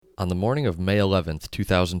On the morning of May 11th,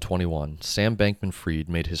 2021, Sam Bankman-Fried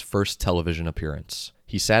made his first television appearance.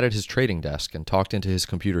 He sat at his trading desk and talked into his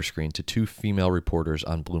computer screen to two female reporters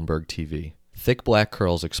on Bloomberg TV. Thick black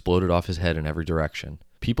curls exploded off his head in every direction.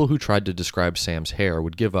 People who tried to describe Sam's hair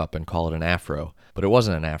would give up and call it an afro, but it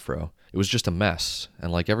wasn't an afro. It was just a mess,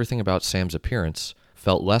 and like everything about Sam's appearance,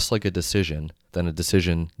 felt less like a decision than a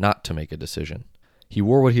decision not to make a decision. He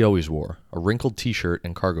wore what he always wore, a wrinkled t-shirt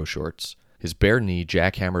and cargo shorts. His bare knee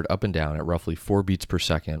jackhammered up and down at roughly 4 beats per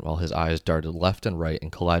second while his eyes darted left and right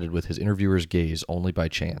and collided with his interviewer's gaze only by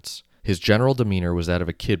chance. His general demeanor was that of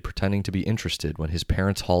a kid pretending to be interested when his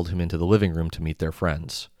parents hauled him into the living room to meet their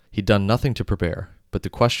friends. He'd done nothing to prepare, but the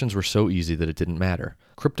questions were so easy that it didn't matter.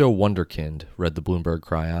 Crypto wonderkind, read the Bloomberg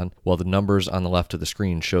Cryon, while the numbers on the left of the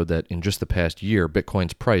screen showed that in just the past year,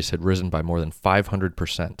 Bitcoin's price had risen by more than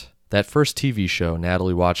 500%. That first TV show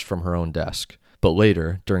Natalie watched from her own desk. But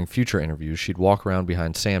later, during future interviews, she'd walk around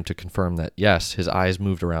behind Sam to confirm that, yes, his eyes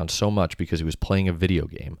moved around so much because he was playing a video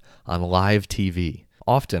game on live TV.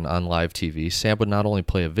 Often on live TV, Sam would not only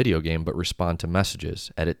play a video game but respond to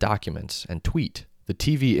messages, edit documents, and tweet. The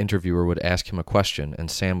TV interviewer would ask him a question, and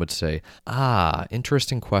Sam would say,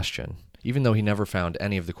 interesting question, even though he never found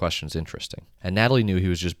any of the questions interesting. And Natalie knew he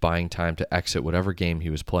was just buying time to exit whatever game he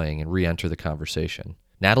was playing and re-enter the conversation.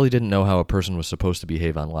 Natalie didn't know how a person was supposed to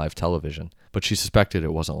behave on live television, but she suspected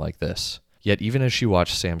it wasn't like this. Yet even as she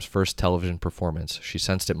watched Sam's first television performance, she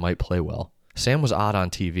sensed it might play well. Sam was odd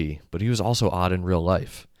on TV, but he was also odd in real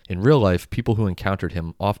life. In real life, people who encountered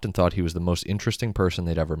him often thought he was the most interesting person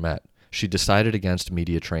they'd ever met. She decided against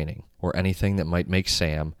media training, or anything that might make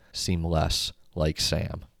Sam seem less like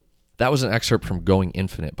Sam. That was an excerpt from Going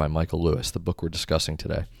Infinite by Michael Lewis, the book we're discussing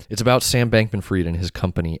today. It's about Sam Bankman-Fried and his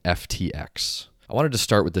company FTX. I wanted to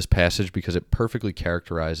start with this passage because it perfectly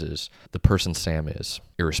characterizes the person Sam is.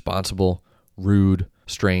 Irresponsible, rude,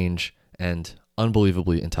 strange, and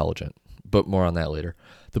unbelievably intelligent. But more on that later.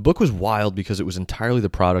 The book was wild because it was entirely the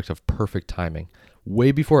product of perfect timing.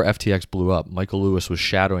 Way before FTX blew up, Michael Lewis was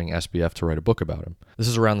shadowing SBF to write a book about him. This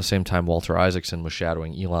is around the same time Walter Isaacson was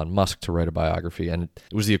shadowing Elon Musk to write a biography, and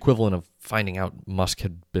it was the equivalent of finding out Musk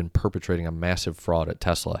had been perpetrating a massive fraud at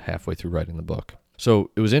Tesla halfway through writing the book.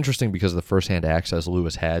 So it was interesting because of the first-hand access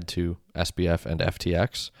Lewis had to SBF and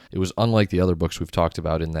FTX. It was unlike the other books we've talked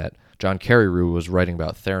about in that John Carreyrou was writing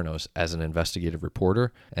about Theranos as an investigative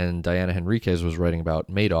reporter, and Diana Henriquez was writing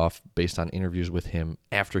about Madoff based on interviews with him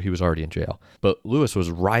after he was already in jail. But Lewis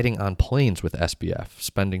was riding on planes with SBF,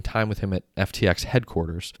 spending time with him at FTX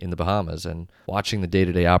headquarters in the Bahamas, and watching the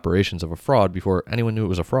day-to-day operations of a fraud before anyone knew it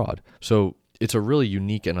was a fraud. So it's a really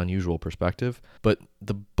unique and unusual perspective, but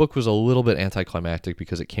the book was a little bit anticlimactic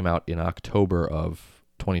because it came out in October of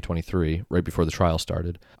 2023, right before the trial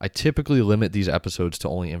started. I typically limit these episodes to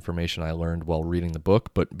only information I learned while reading the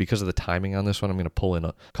book, but because of the timing on this one, I'm going to pull in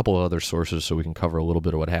a couple of other sources so we can cover a little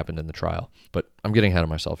bit of what happened in the trial. But I'm getting ahead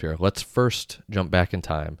of myself here. Let's first jump back in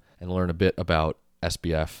time and learn a bit about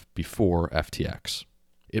SBF before FTX.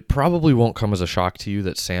 It probably won't come as a shock to you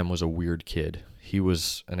that Sam was a weird kid. He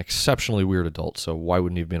was an exceptionally weird adult, so why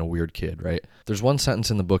wouldn't he have been a weird kid, right? There's one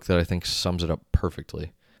sentence in the book that I think sums it up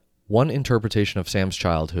perfectly. One interpretation of Sam's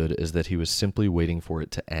childhood is that he was simply waiting for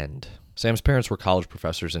it to end. Sam's parents were college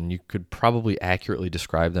professors, and you could probably accurately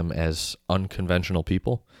describe them as unconventional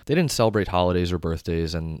people. They didn't celebrate holidays or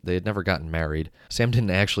birthdays, and they had never gotten married. Sam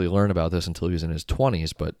didn't actually learn about this until he was in his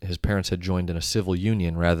 20s, but his parents had joined in a civil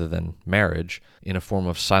union rather than marriage in a form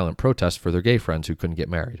of silent protest for their gay friends who couldn't get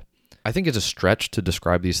married. I think it's a stretch to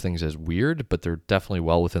describe these things as weird, but they're definitely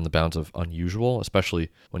well within the bounds of unusual, especially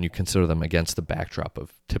when you consider them against the backdrop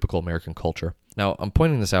of typical American culture. Now, I'm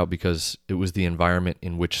pointing this out because it was the environment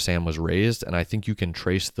in which Sam was raised, and I think you can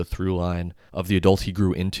trace the through line of the adult he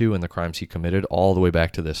grew into and the crimes he committed all the way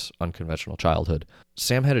back to this unconventional childhood.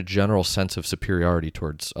 Sam had a general sense of superiority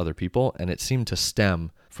towards other people, and it seemed to stem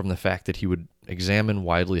from the fact that he would examine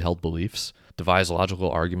widely held beliefs, devise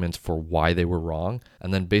logical arguments for why they were wrong,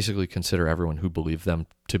 and then basically consider everyone who believed them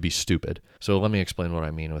to be stupid. So let me explain what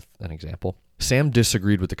I mean with an example. Sam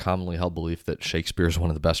disagreed with the commonly held belief that Shakespeare is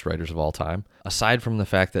one of the best writers of all time. Aside from the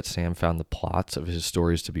fact that Sam found the plots of his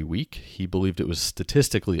stories to be weak, he believed it was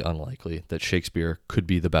statistically unlikely that Shakespeare could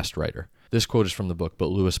be the best writer. This quote is from the book,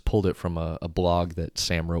 but Lewis pulled it from a blog that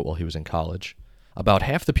Sam wrote while he was in college. About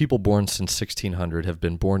half the people born since 1600 have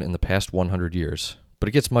been born in the past 100 years. But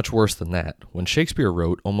it gets much worse than that. When Shakespeare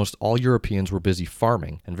wrote, almost all Europeans were busy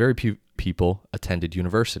farming, and very few people attended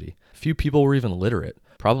university. Few people were even literate,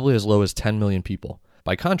 probably as low as 10 million people.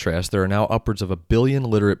 By contrast, there are now upwards of 1 billion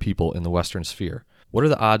literate people in the Western sphere. What are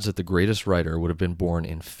the odds that the greatest writer would have been born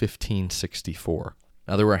in 1564?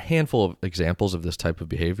 Now, there were a handful of examples of this type of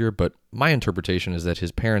behavior, but my interpretation is that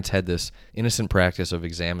his parents had this innocent practice of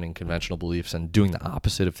examining conventional beliefs and doing the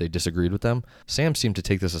opposite if they disagreed with them. Sam seemed to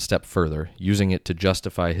take this a step further, using it to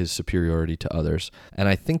justify his superiority to others, and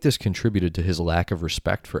I think this contributed to his lack of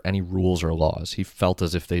respect for any rules or laws. He felt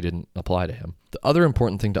as if they didn't apply to him. The other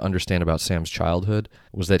important thing to understand about Sam's childhood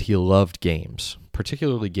was that he loved games,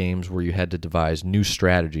 particularly games where you had to devise new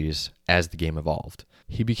strategies as the game evolved.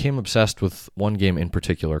 He became obsessed with one game in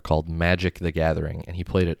particular called Magic: The Gathering, and he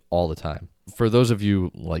played it all the time. For those of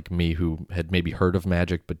you like me who had maybe heard of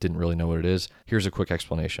Magic but didn't really know what it is, here's a quick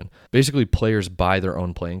explanation. Basically, players buy their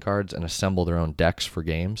own playing cards and assemble their own decks for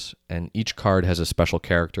games, and each card has a special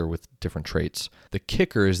character with different traits. The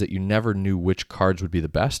kicker is that you never knew which cards would be the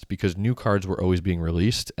best because new cards were always being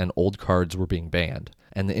released and old cards were being banned.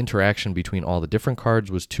 And the interaction between all the different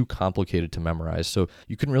cards was too complicated to memorize, so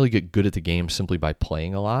you couldn't really get good at the game simply by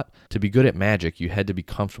playing a lot. To be good at Magic, you had to be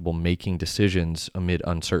comfortable making decisions amid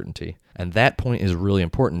uncertainty. And that point is really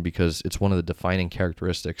important because it's one of the defining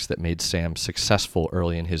characteristics that made Sam successful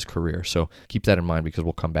early in his career, so keep that in mind because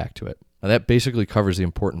we'll come back to it. Now, that basically covers the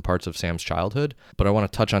important parts of Sam's childhood, but I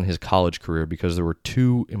want to touch on his college career because there were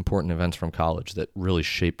two important events from college that really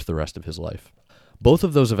shaped the rest of his life. Both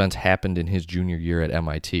of those events happened in his junior year at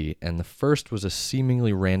MIT, and the first was a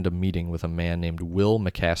seemingly random meeting with a man named Will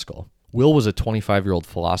MacAskill. Will was a 25-year-old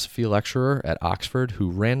philosophy lecturer at Oxford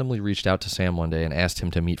who randomly reached out to Sam one day and asked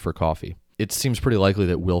him to meet for coffee. It seems pretty likely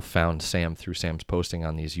that Will found Sam through Sam's posting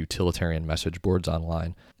on these utilitarian message boards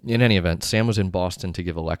online. In any event, Sam was in Boston to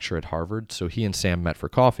give a lecture at Harvard, so he and Sam met for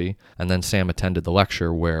coffee, and then Sam attended the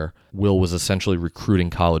lecture where Will was essentially recruiting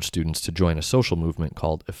college students to join a social movement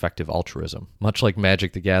called effective altruism. Much like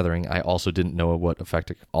Magic: The Gathering, I also didn't know what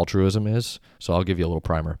effective altruism is, so I'll give you a little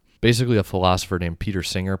primer. Basically, a philosopher named Peter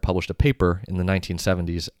Singer published a paper in the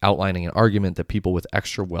 1970s outlining an argument that people with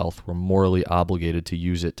extra wealth were morally obligated to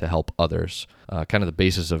use it to help others. Kind of the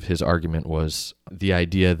basis of his argument was the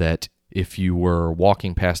idea that if you were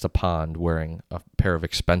walking past a pond wearing a pair of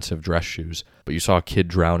expensive dress shoes, but you saw a kid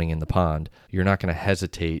drowning in the pond, you're not going to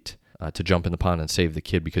hesitate to jump in the pond and save the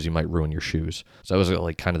kid because you might ruin your shoes. So that was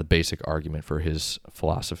like kind of the basic argument for his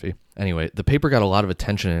philosophy. Anyway, the paper got a lot of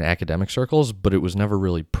attention in academic circles, but it was never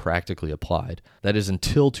really practically applied. That is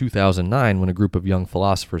until 2009 when a group of young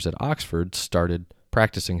philosophers at Oxford started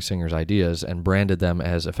practicing Singer's ideas and branded them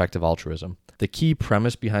as effective altruism. The key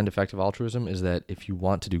premise behind effective altruism is that if you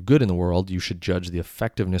want to do good in the world, you should judge the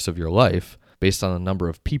effectiveness of your life based on the number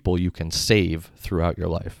of people you can save throughout your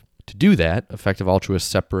life. To do that, effective altruists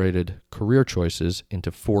separated career choices into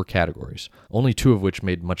 4 categories, only 2 of which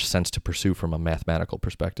made much sense to pursue from a mathematical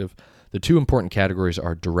perspective. The 2 important categories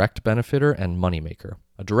are direct benefiter and moneymaker.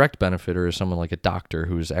 A direct benefiter is someone like a doctor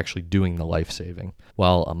who is actually doing the life-saving,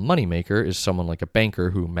 while a moneymaker is someone like a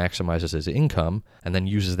banker who maximizes his income and then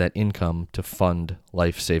uses that income to fund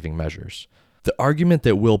life-saving measures. The argument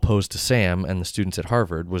that Will posed to Sam and the students at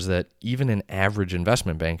Harvard was that even an average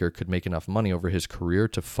investment banker could make enough money over his career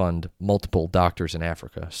to fund multiple doctors in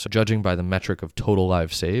Africa. So judging by the metric of total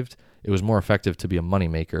lives saved, it was more effective to be a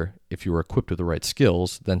moneymaker if you were equipped with the right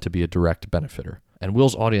skills than to be a direct benefiter. And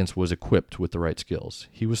Will's audience was equipped with the right skills.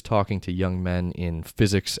 He was talking to young men in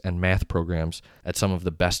physics and math programs at some of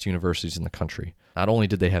the best universities in the country. Not only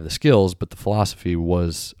did they have the skills, but the philosophy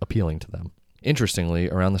was appealing to them. Interestingly,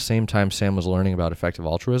 around the same time Sam was learning about effective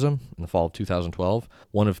altruism, in the fall of 2012,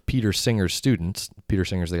 one of Peter Singer's students, Peter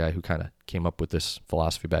Singer's the guy who kind of came up with this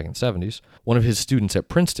philosophy back in the 70s, one of his students at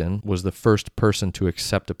Princeton was the first person to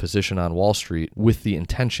accept a position on Wall Street with the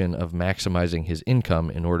intention of maximizing his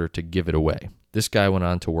income in order to give it away. This guy went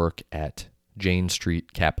on to work at Jane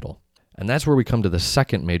Street Capital. And that's where we come to the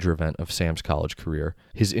second major event of Sam's college career,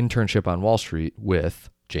 his internship on Wall Street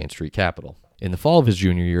with Jane Street Capital. In the fall of his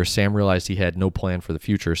junior year, Sam realized he had no plan for the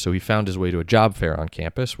future, so he found his way to a job fair on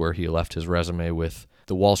campus where he left his resume with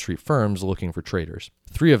the Wall Street firms looking for traders.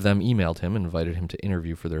 3 of them emailed him and invited him to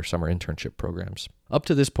interview for their summer internship programs. Up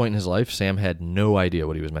to this point in his life, Sam had no idea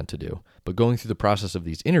what he was meant to do, but going through the process of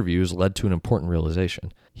these interviews led to an important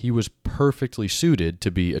realization. He was perfectly suited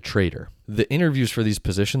to be a trader. The interviews for these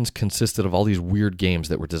positions consisted of all these weird games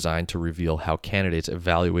that were designed to reveal how candidates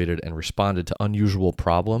evaluated and responded to unusual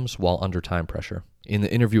problems while under time pressure. In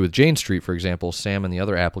the interview with Jane Street, for example, Sam and the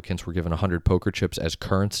other applicants were given 100 poker chips as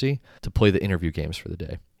currency to play the interview games for the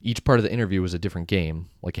day. Each part of the interview was a different game,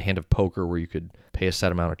 like a hand of poker where you could pay a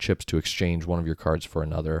set amount of chips to exchange one of your cards for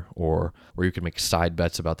another, or where you could make side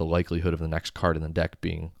bets about the likelihood of the next card in the deck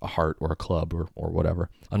being a heart or a club or whatever.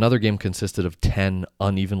 Another game consisted of 10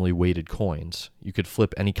 unevenly weighted coins. You could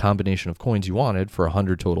flip any combination of coins you wanted for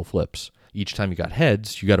 100 total flips. Each time you got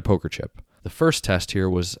heads, you got a poker chip. The first test here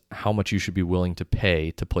was how much you should be willing to pay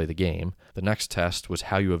to play the game. The next test was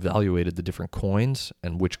how you evaluated the different coins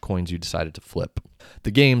and which coins you decided to flip. The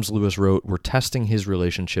games, Lewis wrote, were testing his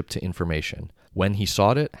relationship to information, when he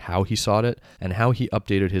sought it, how he sought it, and how he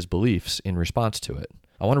updated his beliefs in response to it.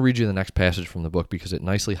 I want to read you the next passage from the book because it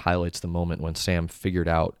nicely highlights the moment when Sam figured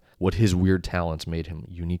out what his weird talents made him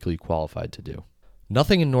uniquely qualified to do.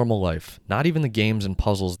 Nothing in normal life, not even the games and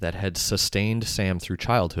puzzles that had sustained Sam through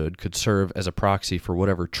childhood, could serve as a proxy for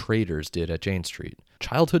whatever traders did at Jane Street.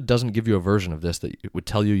 Childhood doesn't give you a version of this that would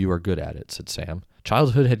tell you are good at it, said Sam.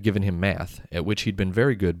 Childhood had given him math, at which he'd been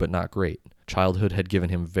very good but not great. Childhood had given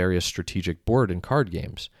him various strategic board and card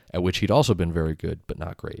games, at which he'd also been very good but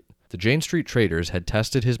not great. The Jane Street traders had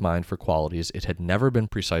tested his mind for qualities it had never been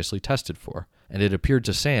precisely tested for, and it appeared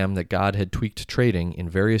to Sam that God had tweaked trading in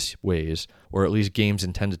various ways, or at least games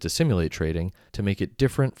intended to simulate trading, to make it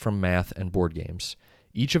different from math and board games.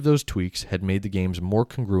 Each of those tweaks had made the games more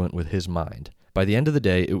congruent with his mind. By the end of the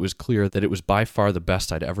day, it was clear that it was by far the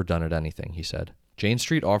best I'd ever done at anything, he said. Jane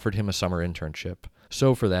Street offered him a summer internship.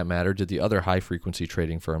 So, for that matter, did the other high-frequency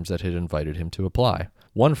trading firms that had invited him to apply.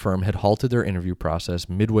 One firm had halted their interview process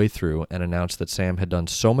midway through and announced that Sam had done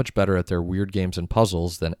so much better at their weird games and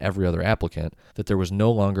puzzles than every other applicant that there was no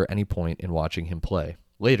longer any point in watching him play.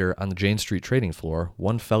 Later, on the Jane Street trading floor,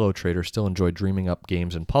 one fellow trader still enjoyed dreaming up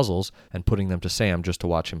games and puzzles and putting them to Sam just to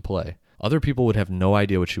watch him play. Other people would have no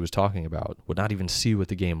idea what she was talking about, would not even see what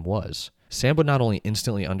the game was. Sam would not only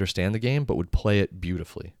instantly understand the game, but would play it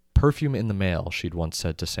beautifully. Perfume in the mail, she'd once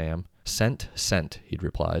said to Sam. Scent, scent, he'd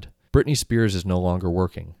replied. Britney Spears is no longer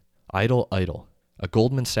working. Idle, idle. A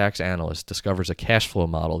Goldman Sachs analyst discovers a cash flow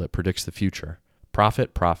model that predicts the future.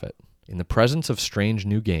 Profit, profit. In the presence of strange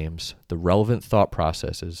new games, the relevant thought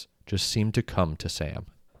processes just seemed to come to Sam.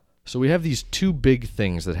 So we have these two big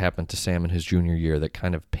things that happened to Sam in his junior year that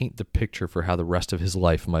kind of paint the picture for how the rest of his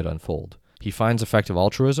life might unfold. He finds effective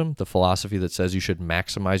altruism, the philosophy that says you should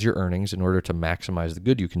maximize your earnings in order to maximize the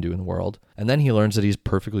good you can do in the world, and then he learns that he's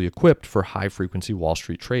perfectly equipped for high-frequency Wall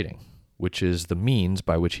Street trading, which is the means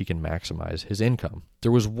by which he can maximize his income.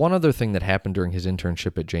 There was one other thing that happened during his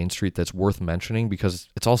internship at Jane Street that's worth mentioning because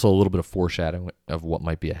it's also a little bit of foreshadowing of what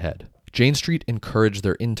might be ahead. Jane Street encouraged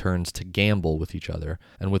their interns to gamble with each other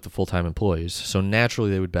and with the full-time employees, so naturally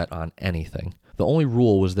they would bet on anything. The only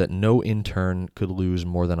rule was that no intern could lose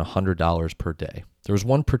more than $100 per day. There was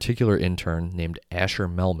one particular intern named Asher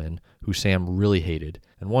Melman who Sam really hated,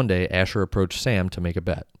 and one day Asher approached Sam to make a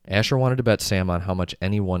bet. Asher wanted to bet Sam on how much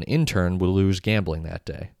any one intern would lose gambling that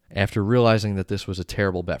day. After realizing that this was a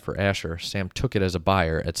terrible bet for Asher, Sam took it as a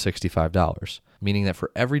buyer at $65, meaning that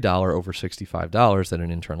for every dollar over $65 that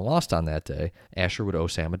an intern lost on that day, Asher would owe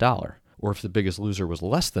Sam $1. Or if the biggest loser was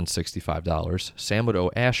less than $65, Sam would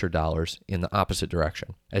owe Asher dollars in the opposite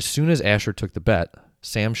direction. As soon as Asher took the bet,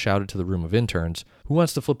 Sam shouted to the room of interns, "Who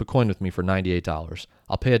wants to flip a coin with me for $98?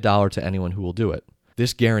 I'll pay $1 to anyone who will do it."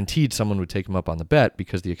 This guaranteed someone would take him up on the bet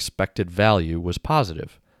because the expected value was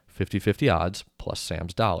positive, 50-50 odds plus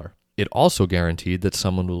Sam's dollar. It also guaranteed that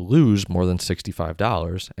someone would lose more than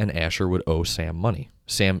 $65 and Asher would owe Sam money.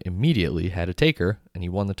 Sam immediately had a taker, and he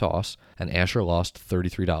won the toss, and Asher lost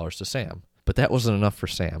 $33 to Sam. But that wasn't enough for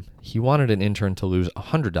Sam. He wanted an intern to lose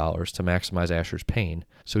 $100 to maximize Asher's pain,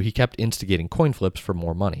 so he kept instigating coin flips for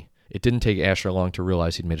more money. It didn't take Asher long to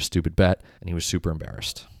realize he'd made a stupid bet, and he was super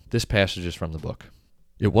embarrassed. This passage is from the book.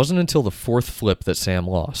 It wasn't until the fourth flip that Sam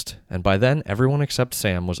lost, and by then everyone except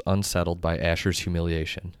Sam was unsettled by Asher's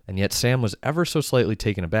humiliation. And yet Sam was ever so slightly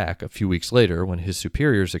taken aback a few weeks later when his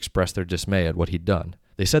superiors expressed their dismay at what he'd done.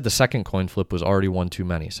 They said the second coin flip was already one too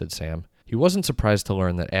many, said Sam. He wasn't surprised to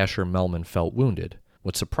learn that Asher Melman felt wounded.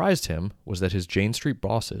 What surprised him was that his Jane Street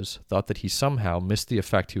bosses thought that he somehow missed the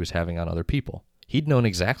effect he was having on other people. He'd known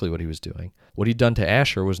exactly what he was doing. What he'd done to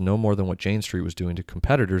Asher was no more than what Jane Street was doing to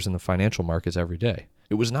competitors in the financial markets every day.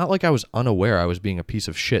 It was not like I was unaware I was being a piece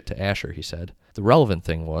of shit to Asher, he said. The relevant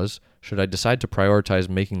thing was, should I decide to prioritize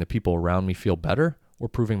making the people around me feel better or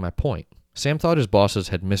proving my point? Sam thought his bosses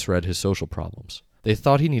had misread his social problems. They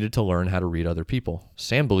thought he needed to learn how to read other people.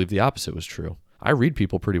 Sam believed the opposite was true. I read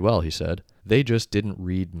people pretty well, he said. They just didn't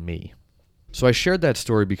read me. So I shared that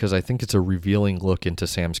story because I think it's a revealing look into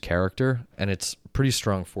Sam's character, and it's pretty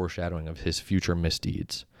strong foreshadowing of his future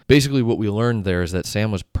misdeeds. Basically, what we learned there is that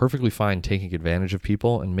Sam was perfectly fine taking advantage of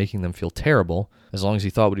people and making them feel terrible as long as he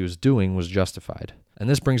thought what he was doing was justified. And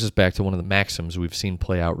this brings us back to one of the maxims we've seen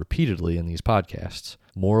play out repeatedly in these podcasts.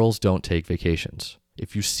 Morals don't take vacations.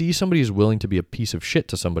 If you see somebody is willing to be a piece of shit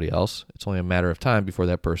to somebody else, it's only a matter of time before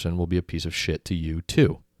that person will be a piece of shit to you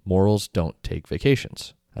too. Morals don't take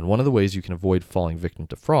vacations. And one of the ways you can avoid falling victim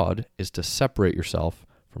to fraud is to separate yourself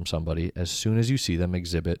from somebody as soon as you see them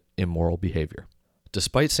exhibit immoral behavior.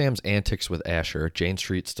 Despite Sam's antics with Asher, Jane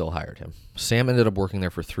Street still hired him. Sam ended up working there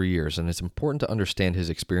for 3 years, and it's important to understand his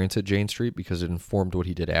experience at Jane Street because it informed what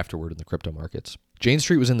he did afterward in the crypto markets. Jane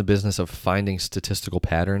Street was in the business of finding statistical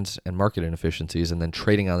patterns and market inefficiencies and then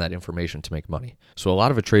trading on that information to make money. So a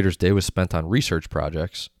lot of a trader's day was spent on research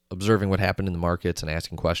projects, observing what happened in the markets and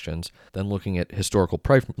asking questions, then looking at historical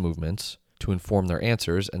price movements to inform their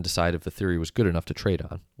answers and decide if the theory was good enough to trade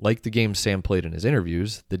on. Like the game Sam played in his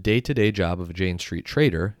interviews, the day-to-day job of a Jane Street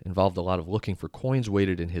trader involved a lot of looking for coins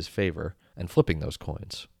weighted in his favor and flipping those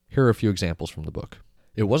coins. Here are a few examples from the book.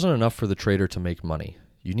 It wasn't enough for the trader to make money.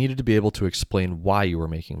 You needed to be able to explain why you were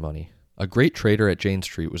making money. A great trader at Jane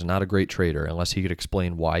Street was not a great trader unless he could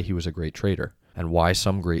explain why he was a great trader and why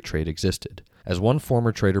some great trade existed. As one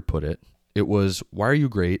former trader put it, it was, why are you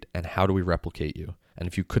great and how do we replicate you? And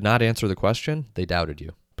if you could not answer the question, they doubted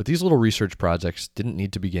you. But these little research projects didn't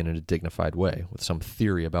need to begin in a dignified way, with some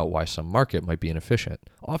theory about why some market might be inefficient.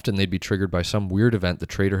 Often they'd be triggered by some weird event the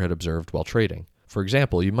trader had observed while trading. For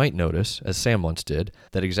example, you might notice, as Sam once did,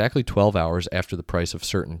 that exactly 12 hours after the price of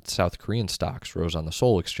certain South Korean stocks rose on the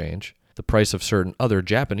Seoul Exchange, the price of certain other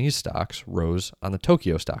Japanese stocks rose on the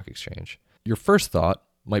Tokyo Stock Exchange. Your first thought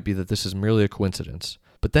might be that this is merely a coincidence,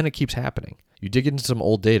 but then it keeps happening. You dig into some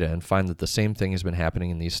old data and find that the same thing has been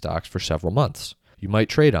happening in these stocks for several months. You might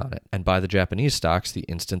trade on it and buy the Japanese stocks the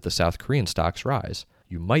instant the South Korean stocks rise.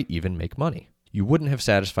 You might even make money. You wouldn't have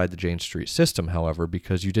satisfied the Jane Street system, however,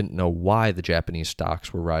 because you didn't know why the Japanese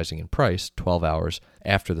stocks were rising in price 12 hours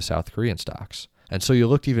after the South Korean stocks. And so you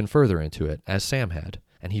looked even further into it, as Sam had,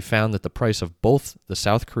 and he found that the price of both the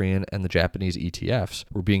South Korean and the Japanese ETFs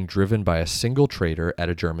were being driven by a single trader at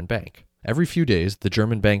a German bank. Every few days, the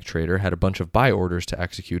German bank trader had a bunch of buy orders to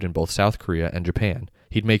execute in both South Korea and Japan.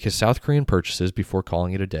 He'd make his South Korean purchases before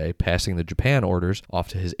calling it a day, passing the Japan orders off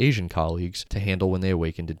to his Asian colleagues to handle when they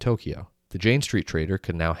awakened in Tokyo. The Jane Street trader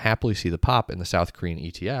could now happily see the pop in the South Korean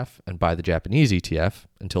ETF and buy the Japanese ETF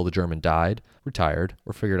until the German died, retired,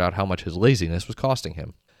 or figured out how much his laziness was costing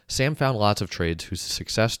him. Sam found lots of trades whose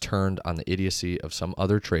success turned on the idiocy of some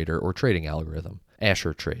other trader or trading algorithm.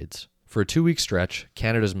 Asher trades. For a 2-week stretch,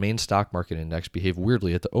 Canada's main stock market index behaved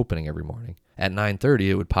weirdly at the opening every morning. At 9:30,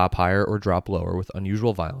 it would pop higher or drop lower with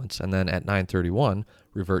unusual violence, and then at 9:31,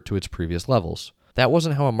 revert to its previous levels. That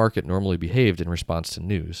wasn't how a market normally behaved in response to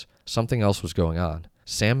news. Something else was going on.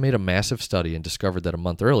 Sam made a massive study and discovered that a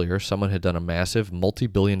month earlier, someone had done a massive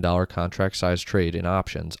multi-billion-dollar contract-sized trade in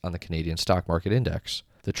options on the Canadian stock market index.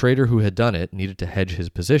 The trader who had done it needed to hedge his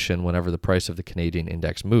position whenever the price of the Canadian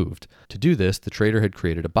index moved. To do this, the trader had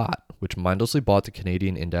created a bot, which mindlessly bought the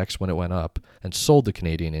Canadian index when it went up and sold the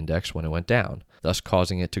Canadian index when it went down, thus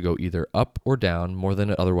causing it to go either up or down more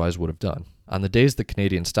than it otherwise would have done. On the days the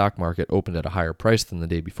Canadian stock market opened at a higher price than the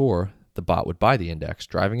day before, the bot would buy the index,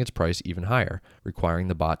 driving its price even higher, requiring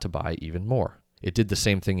the bot to buy even more. It did the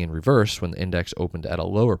same thing in reverse when the index opened at a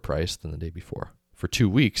lower price than the day before. For 2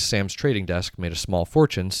 weeks, Sam's trading desk made a small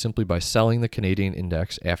fortune simply by selling the Canadian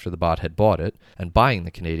index after the bot had bought it and buying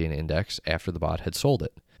the Canadian index after the bot had sold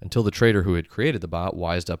it, until the trader who had created the bot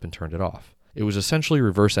wised up and turned it off. It was essentially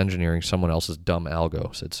reverse engineering someone else's dumb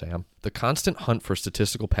algo, said Sam. The constant hunt for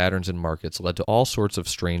statistical patterns in markets led to all sorts of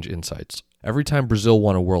strange insights. Every time Brazil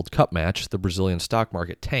won a World Cup match, the Brazilian stock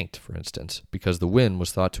market tanked, for instance, because the win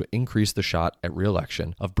was thought to increase the shot at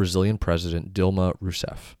re-election of Brazilian President Dilma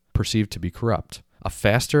Rousseff, perceived to be corrupt. A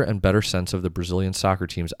faster and better sense of the Brazilian soccer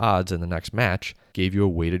team's odds in the next match gave you a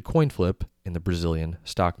weighted coin flip in the Brazilian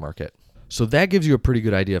stock market. So that gives you a pretty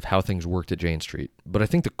good idea of how things worked at Jane Street. But I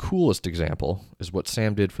think the coolest example is what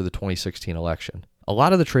Sam did for the 2016 election. A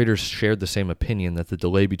lot of the traders shared the same opinion that the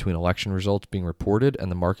delay between election results being reported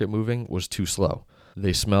and the market moving was too slow.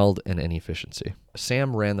 They smelled an inefficiency.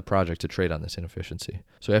 Sam ran the project to trade on this inefficiency.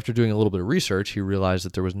 So after doing a little bit of research, he realized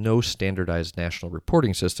that there was no standardized national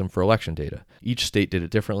reporting system for election data. Each state did it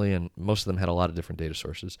differently, and most of them had a lot of different data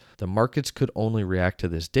sources. The markets could only react to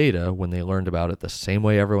this data when they learned about it the same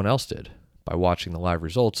way everyone else did, by watching the live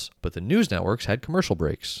results, but the news networks had commercial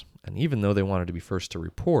breaks. And even though they wanted to be first to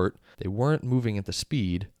report, they weren't moving at the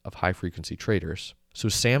speed of high-frequency traders. So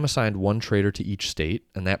Sam assigned one trader to each state,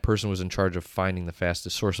 and that person was in charge of finding the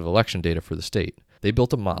fastest source of election data for the state. They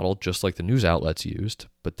built a model just like the news outlets used,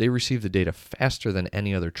 but they received the data faster than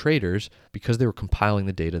any other traders because they were compiling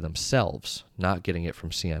the data themselves, not getting it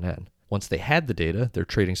from CNN. Once they had the data, their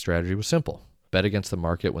trading strategy was simple. Bet against the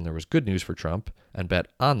market when there was good news for Trump, and bet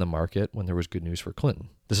on the market when there was good news for Clinton.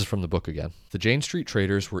 This is from the book again. The Jane Street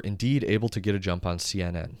traders were indeed able to get a jump on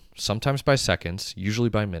CNN, sometimes by seconds, usually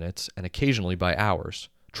by minutes, and occasionally by hours.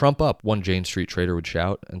 "Trump up," one Jane Street trader would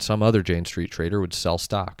shout, and some other Jane Street trader would sell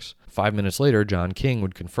stocks. 5 minutes later, John King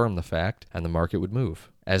would confirm the fact, and the market would move.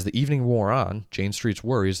 As the evening wore on, Jane Street's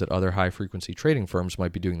worries that other high-frequency trading firms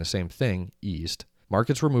might be doing the same thing eased.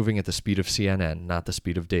 "Markets were moving at the speed of CNN, not the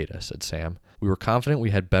speed of data," said Sam. "We were confident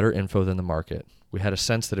we had better info than the market. We had a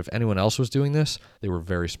sense that if anyone else was doing this, they were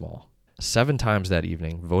very small." 7 times that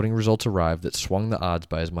evening, voting results arrived that swung the odds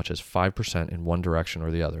by as much as 5% in one direction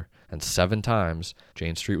or the other. And 7 times,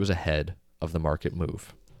 Jane Street was ahead of the market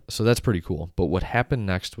move. So that's pretty cool. But what happened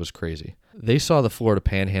next was crazy. They saw the Florida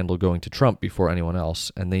Panhandle going to Trump before anyone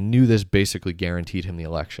else, and they knew this basically guaranteed him the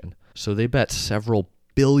election. So they bet several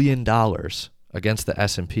 $billion against the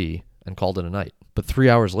S&P and called it a night. But 3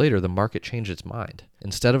 hours later, the market changed its mind.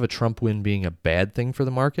 Instead of a Trump win being a bad thing for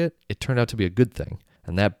the market, it turned out to be a good thing.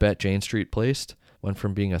 And that bet Jane Street placed went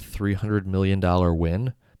from being a $300 million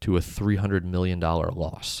win to a $300 million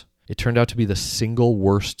loss. It turned out to be the single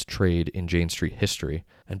worst trade in Jane Street history,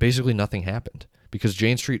 and basically nothing happened. Because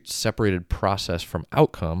Jane Street separated process from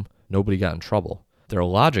outcome, nobody got in trouble. Their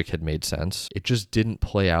logic had made sense, it just didn't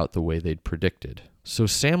play out the way they'd predicted. So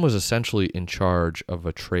Sam was essentially in charge of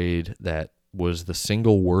a trade that was the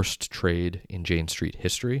single worst trade in Jane Street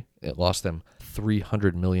history. It lost them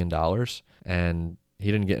 $300 million, and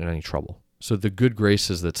he didn't get in any trouble. So the good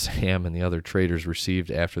graces that Sam and the other traders received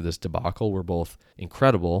after this debacle were both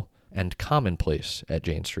incredible and commonplace at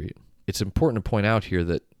Jane Street. It's important to point out here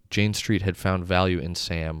that Jane Street had found value in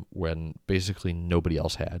Sam when basically nobody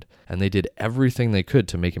else had, and they did everything they could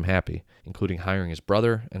to make him happy, including hiring his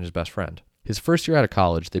brother and his best friend. His first year out of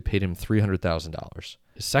college, they paid him $300,000.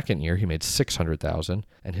 His second year, he made $600,000,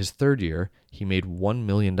 and his third year, he made $1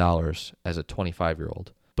 million as a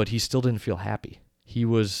 25-year-old. But he still didn't feel happy. He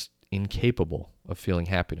was incapable of feeling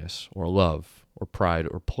happiness or love or pride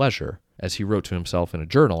or pleasure, as he wrote to himself in a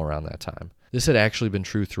journal around that time. This had actually been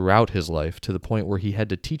true throughout his life, to the point where he had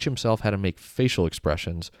to teach himself how to make facial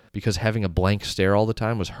expressions because having a blank stare all the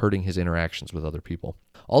time was hurting his interactions with other people.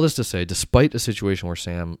 All this to say, despite a situation where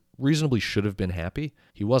Sam reasonably should have been happy,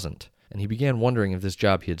 he wasn't. And he began wondering if this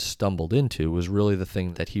job he had stumbled into was really the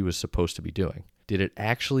thing that he was supposed to be doing. Did it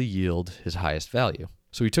actually yield his highest value?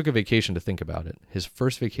 So he took a vacation to think about it, his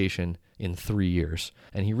first vacation in 3 years,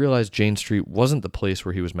 and he realized Jane Street wasn't the place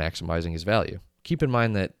where he was maximizing his value. Keep in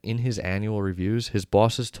mind that in his annual reviews, his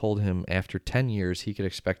bosses told him after 10 years he could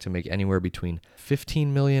expect to make anywhere between $15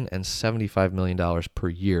 million and $75 million per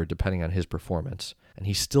year, depending on his performance. And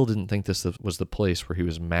he still didn't think this was the place where he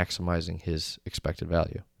was maximizing his expected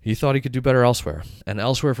value. He thought he could do better elsewhere, and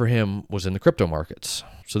elsewhere for him was in the crypto markets.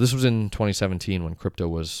 So this was in 2017 when crypto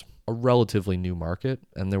was a relatively new market,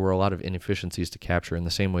 and there were a lot of inefficiencies to capture in the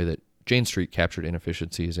same way that Jane Street captured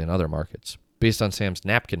inefficiencies in other markets. Based on Sam's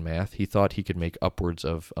napkin math, he thought he could make upwards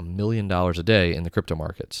of $1 million a day in the crypto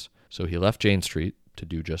markets. So he left Jane Street to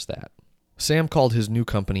do just that. Sam called his new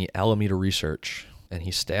company Alameda Research, and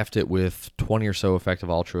he staffed it with 20 or so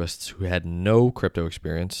effective altruists who had no crypto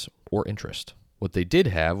experience or interest. What they did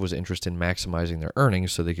have was interest in maximizing their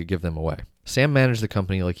earnings so they could give them away. Sam managed the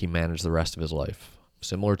company like he managed the rest of his life,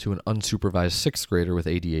 similar to an unsupervised 6th grader with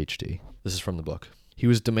ADHD. This is from the book. He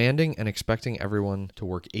was demanding and expecting everyone to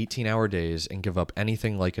work 18-hour days and give up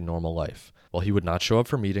anything like a normal life, while he would not show up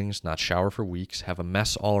for meetings, not shower for weeks, have a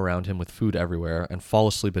mess all around him with food everywhere, and fall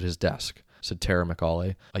asleep at his desk, said Tara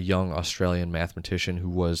McAuley, a young Australian mathematician who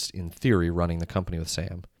was, in theory, running the company with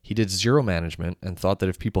Sam. He did zero management and thought that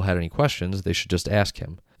if people had any questions, they should just ask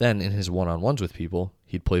him. Then, in his one-on-ones with people,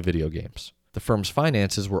 he'd play video games. The firm's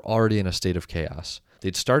finances were already in a state of chaos.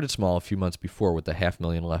 They'd started small a few months before with the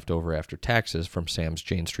 $500,000 left over after taxes from Sam's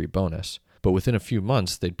Jane Street bonus, but within a few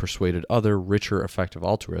months they'd persuaded other, richer, effective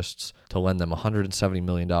altruists to lend them $170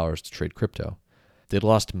 million to trade crypto. They'd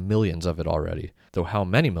lost millions of it already, though how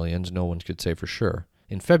many millions no one could say for sure.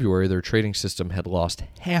 In February, their trading system had lost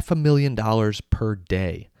 $500,000 per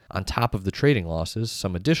day. On top of the trading losses,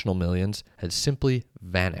 some additional millions had simply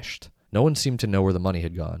vanished. No one seemed to know where the money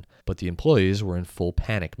had gone, but the employees were in full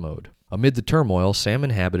panic mode. Amid the turmoil, Sam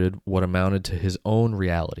inhabited what amounted to his own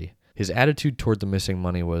reality. His attitude toward the missing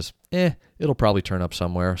money was, it'll probably turn up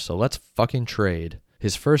somewhere, so let's fucking trade.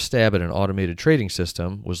 His first stab at an automated trading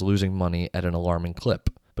system was losing money at an alarming clip,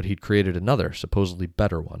 but he'd created another, supposedly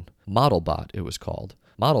better one. ModelBot, it was called.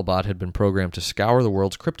 ModelBot had been programmed to scour the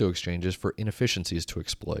world's crypto exchanges for inefficiencies to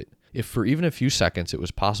exploit. If for even a few seconds it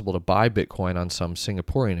was possible to buy Bitcoin on some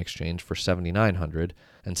Singaporean exchange for $7,900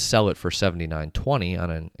 and sell it for $7,920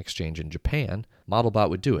 on an exchange in Japan,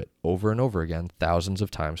 ModelBot would do it over and over again, thousands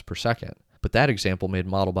of times per second. But that example made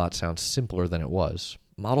ModelBot sound simpler than it was.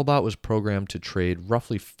 ModelBot was programmed to trade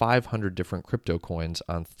roughly 500 different crypto coins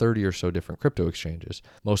on 30 or so different crypto exchanges,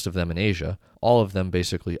 most of them in Asia, all of them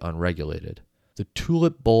basically unregulated. The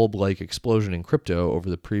tulip bulb-like explosion in crypto over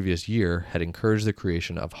the previous year had encouraged the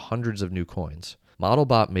creation of hundreds of new coins.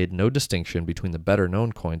 ModelBot made no distinction between the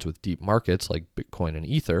better-known coins with deep markets like Bitcoin and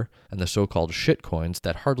Ether and the so-called shit coins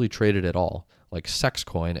that hardly traded at all, like Sex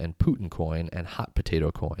Coin and Putin Coin and Hot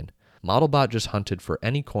Potato Coin. ModelBot just hunted for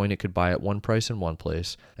any coin it could buy at one price in one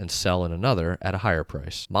place and sell in another at a higher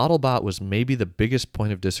price. ModelBot was maybe the biggest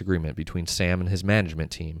point of disagreement between Sam and his management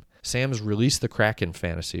team. Sam's release the Kraken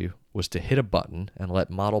fantasy was to hit a button and let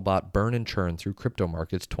ModelBot burn and churn through crypto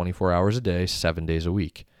markets 24 hours a day, 7 days a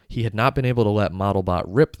week. He had not been able to let ModelBot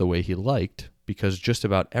rip the way he liked because just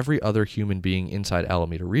about every other human being inside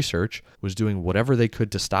Alameda Research was doing whatever they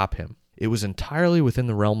could to stop him. It was entirely within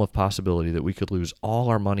the realm of possibility that we could lose all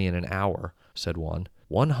our money in an hour, said one.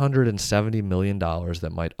 $170 million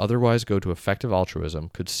that might otherwise go to effective altruism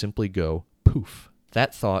could simply go poof.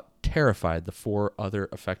 That thought terrified the 4 other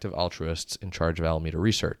effective altruists in charge of Alameda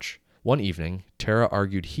Research. One evening, Tara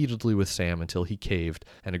argued heatedly with Sam until he caved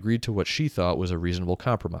and agreed to what she thought was a reasonable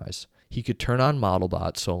compromise. He could turn on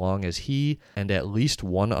ModelBot so long as he and at least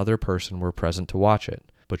one other person were present to watch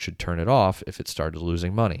it, but should turn it off if it started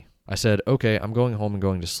losing money. I said, okay, I'm going home and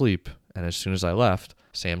going to sleep, and as soon as I left,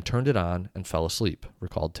 Sam turned it on and fell asleep,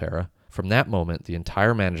 recalled Tara. From that moment, the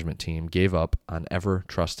entire management team gave up on ever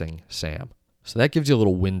trusting Sam. So that gives you a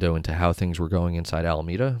little window into how things were going inside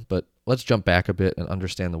Alameda, but let's jump back a bit and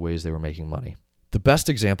understand the ways they were making money. The best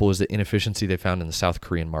example is the inefficiency they found in the South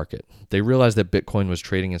Korean market. They realized that Bitcoin was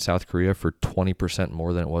trading in South Korea for 20%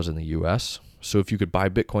 more than it was in the US. So if you could buy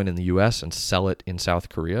Bitcoin in the US and sell it in South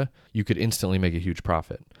Korea, you could instantly make a huge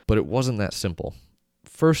profit. But it wasn't that simple.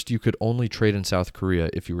 First, you could only trade in South Korea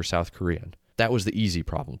if you were South Korean. That was the easy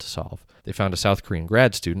problem to solve. They found a South Korean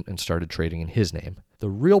grad student and started trading in his name. The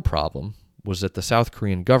real problem was that the South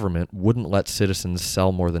Korean government wouldn't let citizens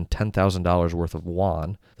sell more than $10,000 worth of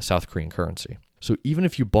won, the South Korean currency. So even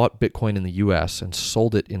if you bought Bitcoin in the US and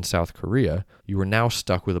sold it in South Korea, you were now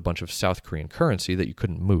stuck with a bunch of South Korean currency that you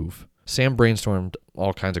couldn't move. Sam brainstormed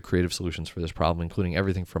all kinds of creative solutions for this problem, including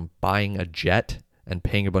everything from buying a jet and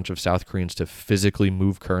paying a bunch of South Koreans to physically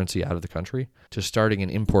move currency out of the country, to starting an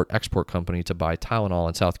import-export company to buy Tylenol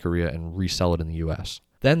in South Korea and resell it in the US.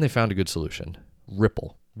 Then they found a good solution: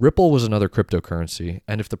 Ripple. Ripple was another cryptocurrency,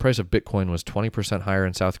 and if the price of Bitcoin was 20% higher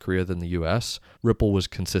in South Korea than the US, Ripple was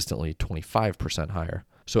consistently 25% higher.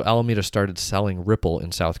 So Alameda started selling Ripple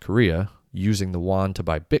in South Korea, using the won to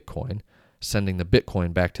buy Bitcoin, sending the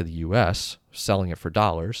Bitcoin back to the US, selling it for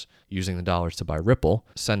dollars, using the dollars to buy Ripple,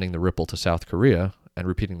 sending the Ripple to South Korea, and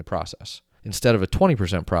repeating the process. Instead of a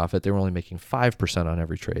 20% profit, they were only making 5% on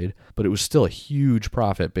every trade, but it was still a huge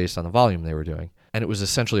profit based on the volume they were doing. And it was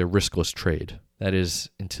essentially a riskless trade. That is,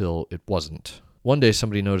 until it wasn't. One day,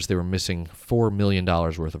 somebody noticed they were missing $4 million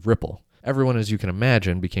worth of Ripple. Everyone, as you can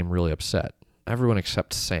imagine, became really upset. Everyone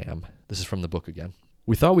except Sam. This is from the book again.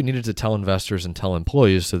 We thought we needed to tell investors and tell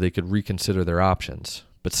employees so they could reconsider their options.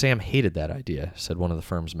 But Sam hated that idea, said one of the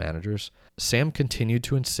firm's managers. Sam continued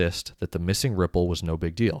to insist that the missing Ripple was no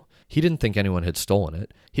big deal. He didn't think anyone had stolen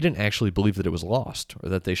it. He didn't actually believe that it was lost, or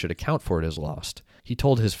that they should account for it as lost. He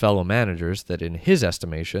told his fellow managers that in his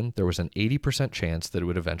estimation, there was an 80% chance that it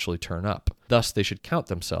would eventually turn up. Thus, they should count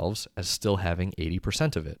themselves as still having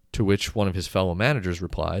 80% of it. To which one of his fellow managers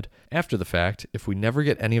replied, "After the fact, if we never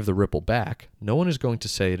get any of the Ripple back, no one is going to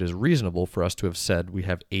say it is reasonable for us to have said we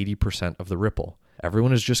have 80% of the Ripple.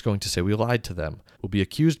 Everyone is just going to say we lied to them. We'll be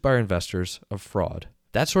accused by our investors of fraud."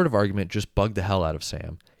 That sort of argument just bugged the hell out of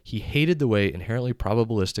Sam. He hated the way inherently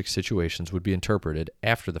probabilistic situations would be interpreted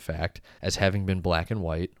after the fact as having been black and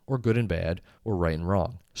white, or good and bad, or right and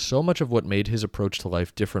wrong. So much of what made his approach to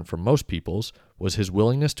life different from most people's was his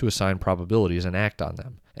willingness to assign probabilities and act on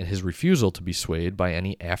them, and his refusal to be swayed by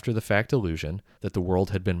any after-the-fact illusion that the world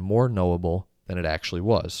had been more knowable than it actually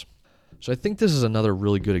was. So I think this is another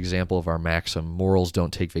really good example of our maxim, morals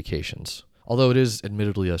don't take vacations. Although it is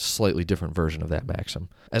admittedly a slightly different version of that maxim.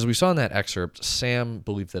 As we saw in that excerpt, Sam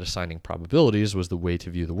believed that assigning probabilities was the way to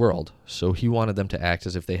view the world, so he wanted them to act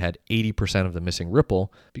as if they had 80% of the missing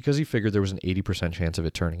Ripple because he figured there was an 80% chance of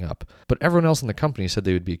it turning up. But everyone else in the company said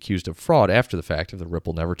they would be accused of fraud after the fact if the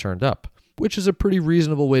Ripple never turned up, which is a pretty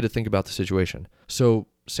reasonable way to think about the situation. So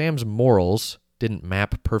Sam's morals didn't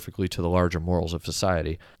map perfectly to the larger morals of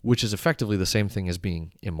society, which is effectively the same thing as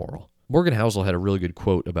being immoral. Morgan Housel had a really good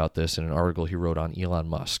quote about this in an article he wrote on Elon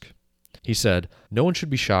Musk. He said, "No one should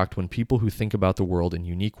be shocked when people who think about the world in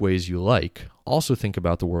unique ways you like also think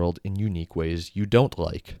about the world in unique ways you don't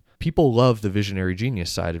like. People love the visionary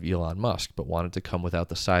genius side of Elon Musk, but wanted to come without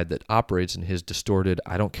the side that operates in his distorted,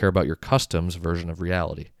 I don't care about your customs version of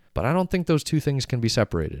reality. But I don't think those two things can be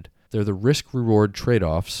separated. They're the risk-reward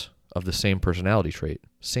trade-offs of the same personality trait.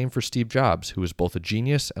 Same for Steve Jobs, who was both a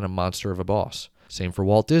genius and a monster of a boss. Same for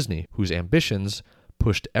Walt Disney, whose ambitions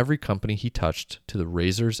pushed every company he touched to the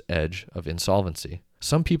razor's edge of insolvency.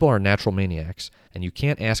 Some people are natural maniacs, and you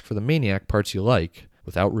can't ask for the maniac parts you like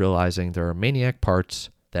without realizing there are maniac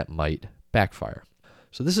parts that might backfire.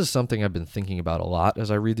 So this is something I've been thinking about a lot as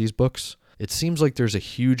I read these books. It seems like there's a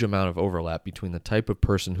huge amount of overlap between the type of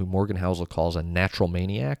person who Morgan Housel calls a natural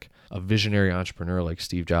maniac, a visionary entrepreneur like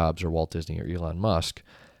Steve Jobs or Walt Disney or Elon Musk,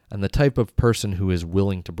 and the type of person who is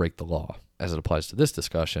willing to break the law, as it applies to this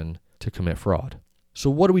discussion, to commit fraud. So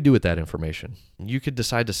what do we do with that information? You could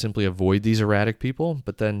decide to simply avoid these erratic people,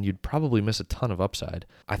 but then you'd probably miss a ton of upside.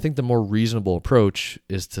 I think the more reasonable approach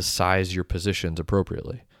is to size your positions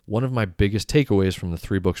appropriately. One of my biggest takeaways from the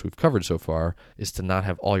 3 books we've covered so far is to not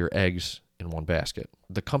have all your eggs in one basket.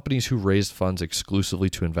 The companies who raised funds exclusively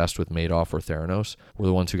to invest with Madoff or Theranos were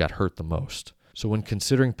the ones who got hurt the most. So when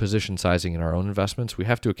considering position sizing in our own investments, we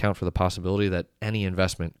have to account for the possibility that any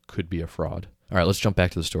investment could be a fraud. All right, let's jump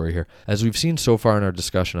back to the story here. As we've seen so far in our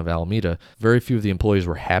discussion of Alameda, very few of the employees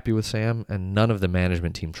were happy with Sam, and none of the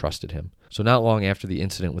management team trusted him. So not long after the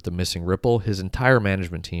incident with the missing Ripple, his entire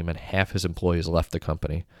management team and half his employees left the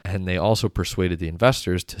company, and they also persuaded the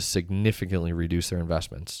investors to significantly reduce their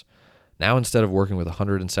investments. Now, instead of working with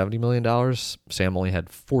 $170 million, Sam only had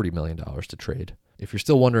 $40 million to trade. If you're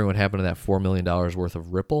still wondering what happened to that $4 million worth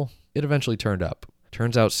of Ripple, it eventually turned up.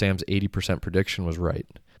 Turns out Sam's 80% prediction was right.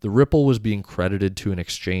 The Ripple was being credited to an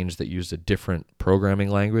exchange that used a different programming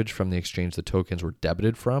language from the exchange the tokens were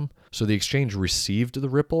debited from. So the exchange received the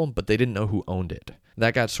Ripple, but they didn't know who owned it.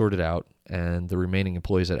 That got sorted out, and the remaining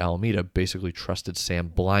employees at Alameda basically trusted Sam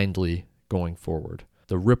blindly going forward.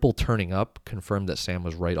 The Ripple turning up confirmed that Sam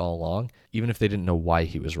was right all along, even if they didn't know why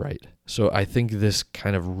he was right. So I think this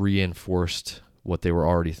kind of reinforced what they were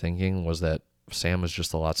already thinking, was that Sam was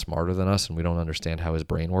just a lot smarter than us and we don't understand how his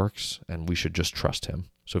brain works, and we should just trust him.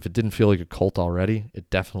 So if it didn't feel like a cult already, it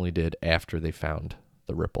definitely did after they found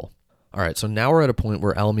the Ripple. All right, so now we're at a point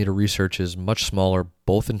where Alameda Research is much smaller,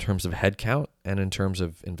 both in terms of headcount and in terms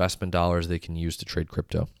of investment dollars they can use to trade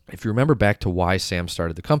crypto. If you remember back to why Sam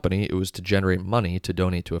started the company, it was to generate money to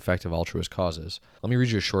donate to effective altruist causes. Let me read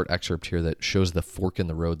you a short excerpt here that shows the fork in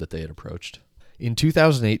the road that they had approached. In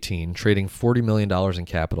 2018, trading $40 million in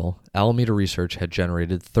capital, Alameda Research had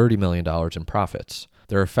generated $30 million in profits.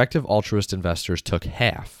 Their effective altruist investors took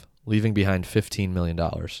half, leaving behind $15 million.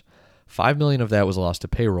 $5 million of that was lost to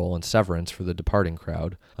payroll and severance for the departing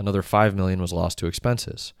crowd. Another $5 million was lost to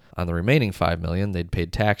expenses. On the remaining $5 million, they'd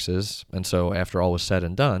paid taxes, and so after all was said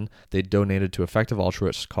and done, they'd donated to effective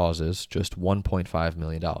altruist causes just $1.5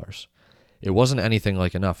 million. It wasn't anything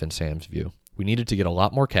like enough in Sam's view. We needed to get a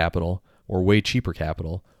lot more capital, or way cheaper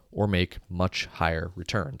capital, or make much higher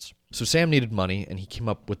returns. So Sam needed money, and he came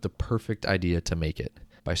up with the perfect idea to make it,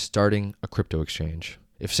 by starting a crypto exchange.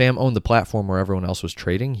 If Sam owned the platform where everyone else was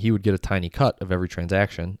trading, he would get a tiny cut of every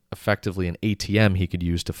transaction, effectively an ATM he could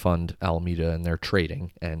use to fund Alameda and their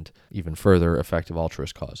trading, and even further, effective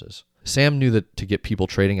altruist causes. Sam knew that to get people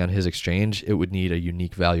trading on his exchange, it would need a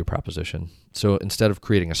unique value proposition. So instead of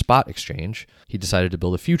creating a spot exchange, he decided to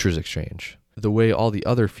build a futures exchange. The way all the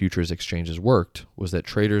other futures exchanges worked was that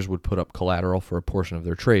traders would put up collateral for a portion of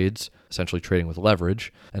their trades, essentially trading with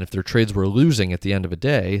leverage, and if their trades were losing at the end of a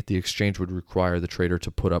day, the exchange would require the trader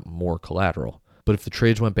to put up more collateral. But if the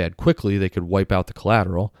trades went bad quickly, they could wipe out the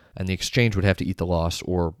collateral, and the exchange would have to eat the loss,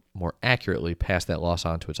 or more accurately, pass that loss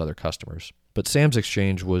on to its other customers. But Sam's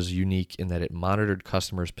exchange was unique in that it monitored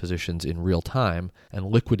customers' positions in real time and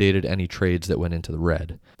liquidated any trades that went into the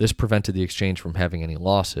red. This prevented the exchange from having any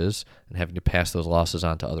losses and having to pass those losses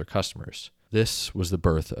on to other customers. This was the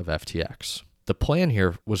birth of FTX. The plan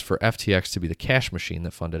here was for FTX to be the cash machine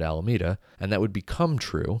that funded Alameda, and that would become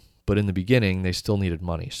true, but in the beginning, they still needed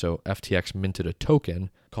money, so FTX minted a token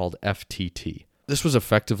called FTT. This was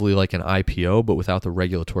effectively like an IPO, but without the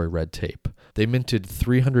regulatory red tape. They minted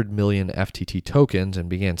 300 million FTT tokens and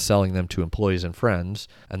began selling them to employees and friends,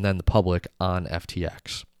 and then the public on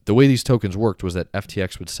FTX. The way these tokens worked was that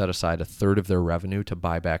FTX would set aside a third of their revenue to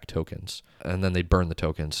buy back tokens, and then they'd burn the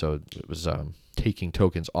tokens, so it was taking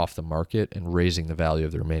tokens off the market and raising the value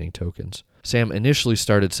of the remaining tokens. Sam initially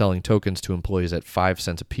started selling tokens to employees at 5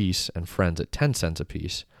 cents a piece and friends at 10 cents a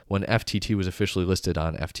piece. When FTT was officially listed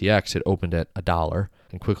on FTX, it opened at $1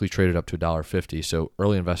 and quickly traded up to $1.50, so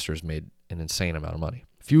early investors made an insane amount of money.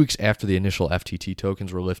 A few weeks after the initial FTT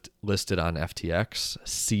tokens were listed on FTX,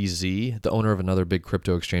 CZ, the owner of another big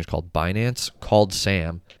crypto exchange called Binance, called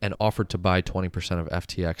Sam and offered to buy 20% of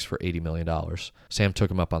FTX for $80 million. Sam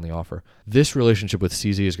took him up on the offer. This relationship with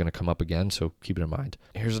CZ is going to come up again, so keep it in mind.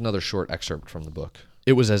 Here's another short excerpt from the book.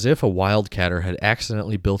 It was as if a wildcatter had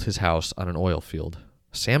accidentally built his house on an oil field.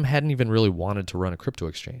 Sam hadn't even really wanted to run a crypto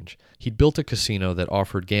exchange. He'd built a casino that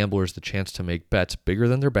offered gamblers the chance to make bets bigger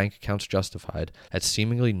than their bank accounts justified at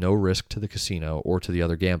seemingly no risk to the casino or to the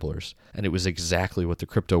other gamblers, and it was exactly what the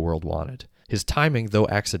crypto world wanted. His timing, though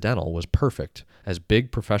accidental, was perfect, as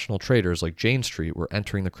big professional traders like Jane Street were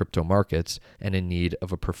entering the crypto markets and in need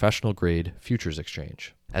of a professional-grade futures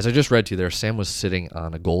exchange. As I just read to you there, Sam was sitting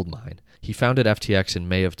on a gold mine. He founded FTX in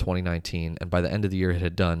May of 2019, and by the end of the year it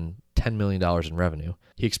had done $10 million in revenue.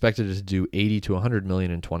 He expected it to do $80 to $100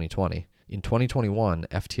 million in 2020. In 2021,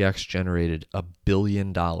 FTX generated $1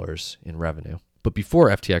 billion in revenue. But before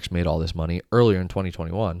FTX made all this money, earlier in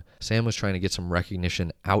 2021, Sam was trying to get some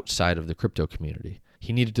recognition outside of the crypto community.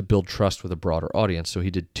 He needed to build trust with a broader audience, so he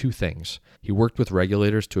did two things. He worked with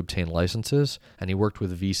regulators to obtain licenses, and he worked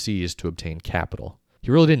with VCs to obtain capital. He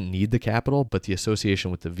really didn't need the capital, but the association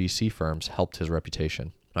with the VC firms helped his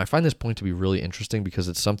reputation. Now, I find this point to be really interesting because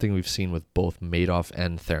it's something we've seen with both Madoff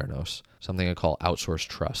and Theranos, something I call outsourced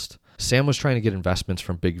trust. Sam was trying to get investments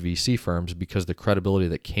from big VC firms because the credibility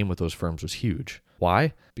that came with those firms was huge.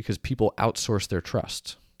 Why? Because people outsource their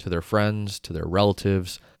trust to their friends, to their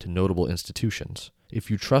relatives, to notable institutions. If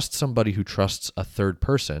you trust somebody who trusts a third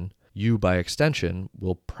person, you, by extension,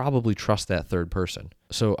 will probably trust that third person.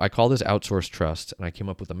 So I call this outsourced trust, and I came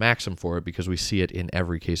up with a maxim for it because we see it in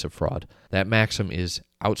every case of fraud. That maxim is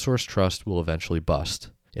outsourced trust will eventually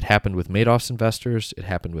bust. It happened with Madoff's investors, it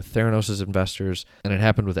happened with Theranos' investors, and it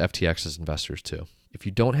happened with FTX's investors too. If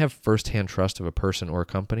you don't have first-hand trust of a person or a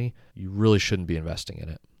company, you really shouldn't be investing in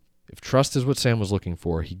it. If trust is what Sam was looking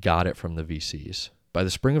for, he got it from the VCs. By the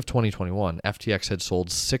spring of 2021, FTX had sold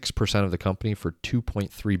 6% of the company for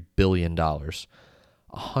 $2.3 billion.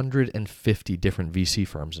 150 different VC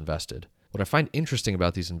firms invested. What I find interesting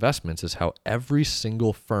about these investments is how every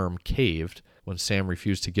single firm caved when Sam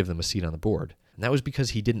refused to give them a seat on the board. And that was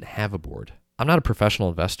because he didn't have a board. I'm not a professional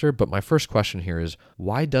investor, but my first question here is,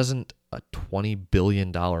 why doesn't a $20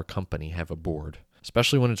 billion company have a board?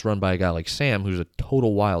 Especially when it's run by a guy like Sam, who's a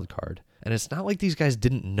total wild card. And it's not like these guys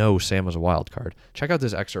didn't know Sam was a wild card. Check out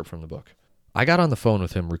this excerpt from the book. I got on the phone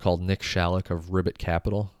with him, recalled Nick Shalik of Ribbit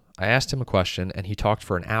Capital. I asked him a question, and he talked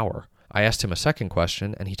for an hour. I asked him a second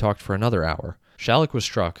question, and he talked for another hour. Shalik was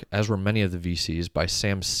struck, as were many of the VCs, by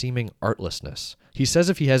Sam's seeming artlessness. He says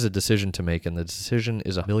if he has a decision to make and the decision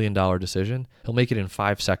is a $1 million decision, he'll make it in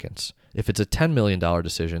 5 seconds. If it's a $10 million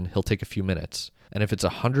decision, he'll take a few minutes. And if it's a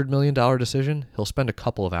 $100 million decision, he'll spend a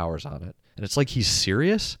couple of hours on it. And it's like he's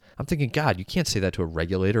serious? I'm thinking, God, you can't say that to a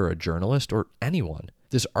regulator or a journalist or anyone.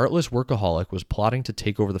 This artless workaholic was plotting to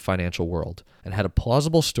take over the financial world and had a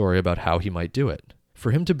plausible story about how he might do it.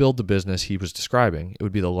 For him to build the business he was describing, it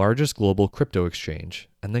would be the largest global crypto exchange,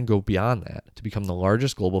 and then go beyond that to become the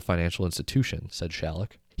largest global financial institution, said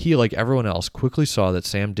Shalik. He, like everyone else, quickly saw that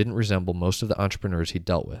Sam didn't resemble most of the entrepreneurs he'd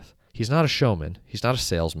dealt with. He's not a showman. He's not a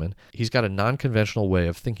salesman. He's got a non-conventional way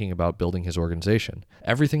of thinking about building his organization.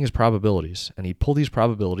 Everything is probabilities, and he'd pull these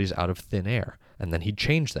probabilities out of thin air, and then he'd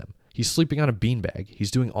change them. He's sleeping on a beanbag. He's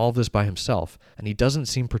doing all of this by himself, and he doesn't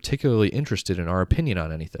seem particularly interested in our opinion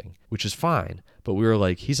on anything, which is fine. But we were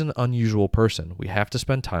like, he's an unusual person. We have to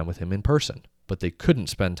spend time with him in person. But they couldn't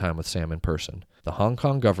spend time with Sam in person. The Hong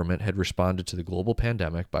Kong government had responded to the global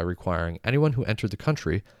pandemic by requiring anyone who entered the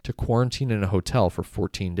country to quarantine in a hotel for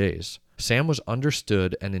 14 days. Sam was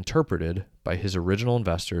understood and interpreted by his original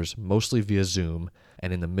investors mostly via Zoom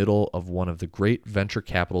and in the middle of one of the great venture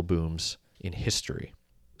capital booms in history.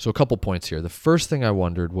 So a couple points here. The first thing I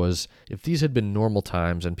wondered was if these had been normal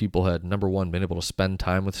times and people had, number one, been able to spend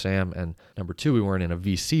time with Sam, and number two, we weren't in a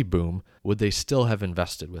VC boom, would they still have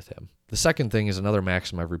invested with him? The second thing is another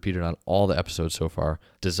maxim I've repeated on all the episodes so far.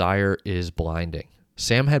 Desire is blinding.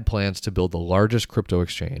 Sam had plans to build the largest crypto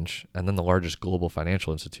exchange and then the largest global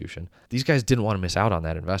financial institution. These guys didn't want to miss out on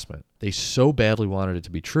that investment. They so badly wanted it to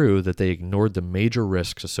be true that they ignored the major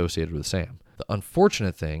risks associated with Sam. The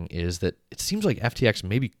unfortunate thing is that it seems like FTX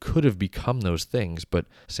maybe could have become those things, but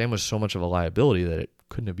Sam was so much of a liability that it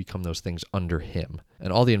couldn't have become those things under him.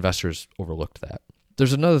 And all the investors overlooked that.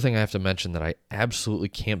 There's another thing I have to mention that I absolutely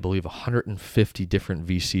can't believe 150 different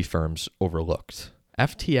VC firms overlooked.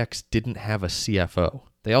 FTX didn't have a CFO.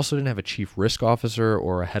 They also didn't have a chief risk officer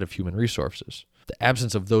or a head of human resources. The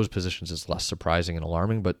absence of those positions is less surprising and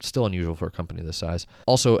alarming, but still unusual for a company this size.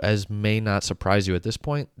 Also, as may not surprise you at this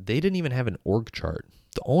point, they didn't even have an org chart.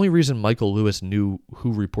 The only reason Michael Lewis knew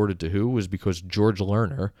who reported to who was because George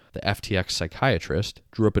Lerner, the FTX psychiatrist,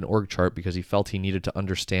 drew up an org chart because he felt he needed to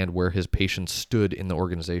understand where his patients stood in the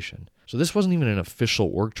organization. So this wasn't even an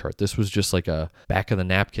official org chart. This was just like a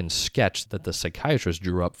back-of-the-napkin sketch that the psychiatrist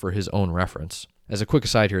drew up for his own reference. As a quick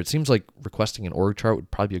aside here, it seems like requesting an org chart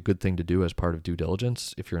would probably be a good thing to do as part of due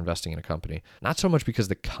diligence if you're investing in a company. Not so much because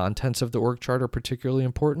the contents of the org chart are particularly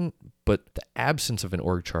important, but the absence of an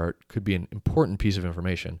org chart could be an important piece of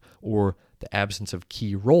information, or the absence of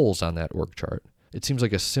key roles on that org chart. It seems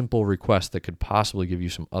like a simple request that could possibly give you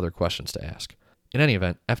some other questions to ask. In any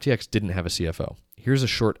event, FTX didn't have a CFO. Here's a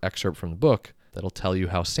short excerpt from the book that'll tell you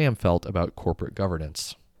how Sam felt about corporate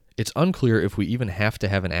governance. It's unclear if we even have to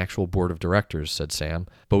have an actual board of directors, said Sam,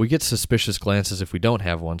 but we get suspicious glances if we don't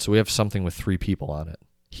have one, so we have something with 3 people on it.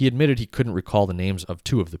 He admitted he couldn't recall the names of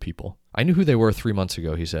 2 of the people. I knew who they were 3 months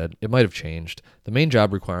ago, he said. It might have changed. The main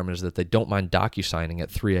job requirement is that they don't mind docu-signing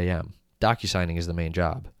at 3 a.m. Docu-signing is the main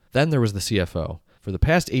job. Then there was the CFO. For the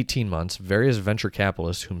past 18 months, various venture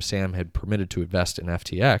capitalists whom Sam had permitted to invest in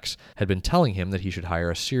FTX had been telling him that he should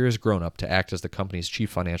hire a serious grown-up to act as the company's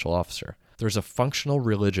chief financial officer. There's a functional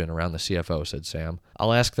religion around the CFO, said Sam.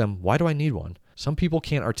 I'll ask them, why do I need one? Some people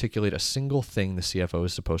can't articulate a single thing the CFO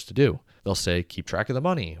is supposed to do. They'll say, keep track of the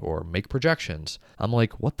money, or make projections. I'm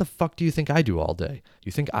like, what the fuck do you think I do all day?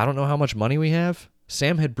 You think I don't know how much money we have?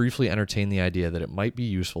 Sam had briefly entertained the idea that it might be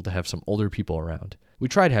useful to have some older people around. We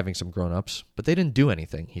tried having some grown-ups, but they didn't do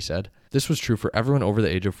anything, he said. This was true for everyone over the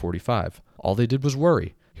age of 45. All they did was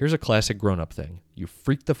worry. Here's a classic grown-up thing. You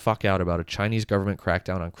freaked the fuck out about a Chinese government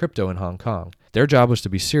crackdown on crypto in Hong Kong. Their job was to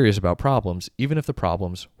be serious about problems, even if the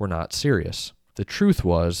problems were not serious. The truth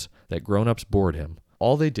was that grown-ups bored him.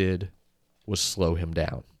 All they did was slow him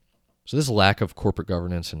down. So this lack of corporate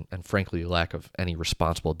governance and frankly lack of any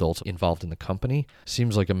responsible adults involved in the company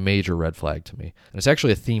seems like a major red flag to me. And it's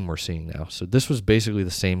actually a theme we're seeing now. So this was basically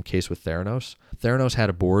the same case with Theranos. Theranos had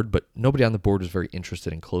a board, but nobody on the board was very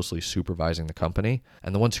interested in closely supervising the company.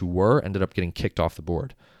 And the ones who were ended up getting kicked off the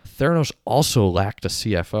board. Theranos also lacked a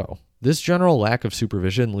CFO. This general lack of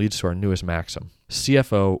supervision leads to our newest maxim: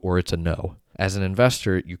 CFO or it's a no. As an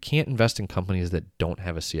investor, you can't invest in companies that don't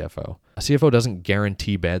have a CFO. A CFO doesn't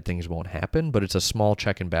guarantee bad things won't happen, but it's a small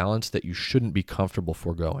check and balance that you shouldn't be comfortable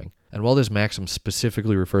foregoing. And while this maxim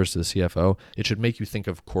specifically refers to the CFO, it should make you think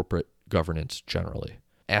of corporate governance generally.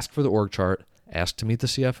 Ask for the org chart, ask to meet the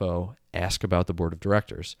CFO, ask about the board of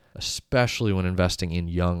directors, especially when investing in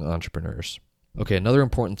young entrepreneurs. Okay, another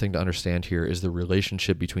important thing to understand here is the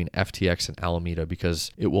relationship between FTX and Alameda,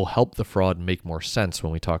 because it will help the fraud make more sense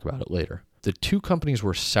when we talk about it later. The 2 companies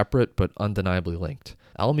were separate but undeniably linked.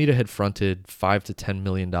 Alameda had fronted $5 to $10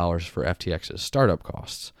 million for FTX's startup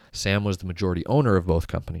costs. Sam was the majority owner of both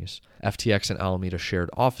companies. FTX and Alameda shared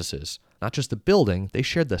offices. Not just the building, they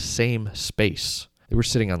shared the same space. They were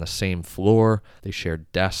sitting on the same floor. They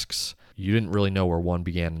shared desks. You didn't really know where one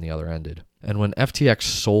began and the other ended. And when FTX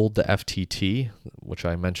sold the FTT, which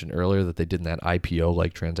I mentioned earlier that they did in that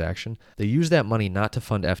IPO-like transaction, they used that money not to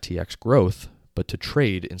fund FTX growth, but to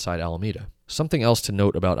trade inside Alameda. Something else to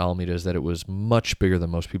note about Alameda is that it was much bigger than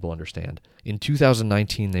most people understand. In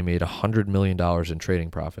 2019, they made $100 million in trading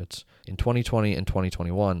profits. In 2020 and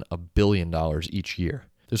 2021, $1 billion each year.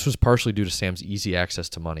 This was partially due to Sam's easy access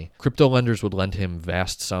to money. Crypto lenders would lend him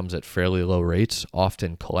vast sums at fairly low rates,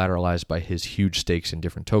 often collateralized by his huge stakes in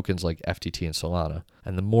different tokens like FTT and Solana.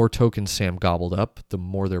 And the more tokens Sam gobbled up, the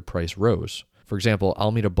more their price rose. For example,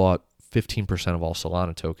 Alameda bought 15% of all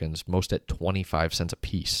Solana tokens, most at 25 cents a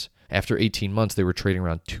piece. After 18 months, they were trading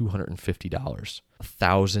around $250,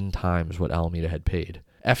 1,000 times what Alameda had paid.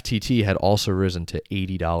 FTT had also risen to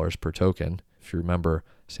 $80 per token. If you remember,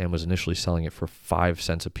 Sam was initially selling it for 5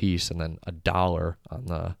 cents a piece and then $1 on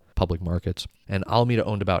the public markets. And Alameda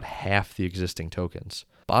owned about half the existing tokens.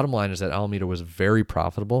 Bottom line is that Alameda was very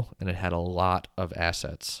profitable and it had a lot of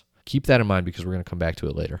assets. Keep that in mind because we're going to come back to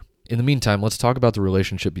it later. In the meantime, let's talk about the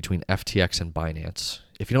relationship between FTX and Binance.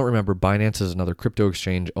 If you don't remember, Binance is another crypto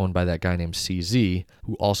exchange owned by that guy named CZ,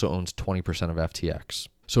 who also owns 20% of FTX.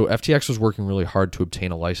 So FTX was working really hard to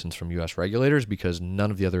obtain a license from US regulators because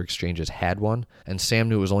none of the other exchanges had one, and Sam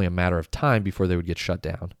knew it was only a matter of time before they would get shut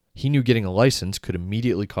down. He knew getting a license could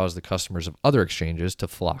immediately cause the customers of other exchanges to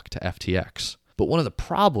flock to FTX. But one of the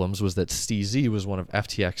problems was that CZ was one of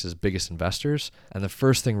FTX's biggest investors, and the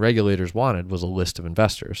first thing regulators wanted was a list of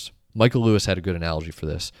investors. Michael Lewis had a good analogy for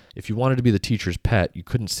this. If you wanted to be the teacher's pet, you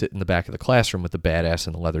couldn't sit in the back of the classroom with the badass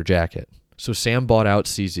in the leather jacket. So Sam bought out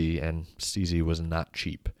CZ, and CZ was not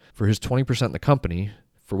cheap. For his 20% in the company,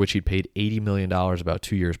 for which he'd paid $80 million about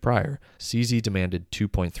 2 years prior, CZ demanded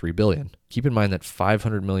 $2.3 billion. Keep in mind that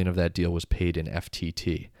 $500 million of that deal was paid in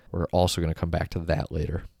FTT. We're also going to come back to that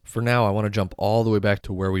later. For now, I want to jump all the way back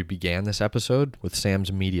to where we began this episode with Sam's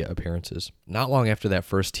media appearances. Not long after that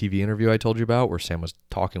first TV interview I told you about, where Sam was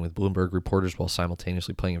talking with Bloomberg reporters while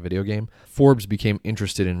simultaneously playing a video game, Forbes became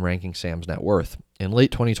interested in ranking Sam's net worth. In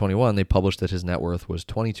late 2021, they published that his net worth was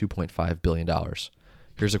 $22.5 billion.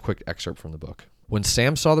 Here's a quick excerpt from the book. When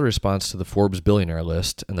Sam saw the response to the Forbes billionaire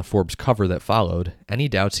list and the Forbes cover that followed, any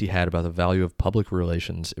doubts he had about the value of public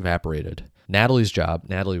relations evaporated. Natalie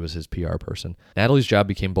was his PR person, Natalie's job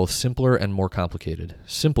became both simpler and more complicated.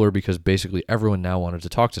 Simpler because basically everyone now wanted to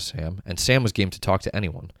talk to Sam, and Sam was game to talk to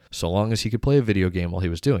anyone, so long as he could play a video game while he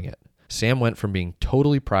was doing it. Sam went from being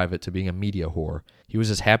totally private to being a media whore. He was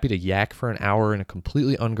as happy to yak for an hour in a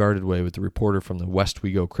completely unguarded way with the reporter from the West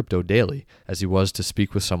We Go Crypto Daily as he was to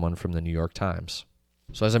speak with someone from the New York Times.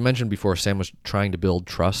 So as I mentioned before, Sam was trying to build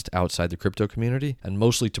trust outside the crypto community and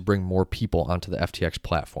mostly to bring more people onto the FTX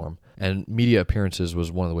platform. And media appearances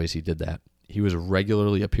was one of the ways he did that. He was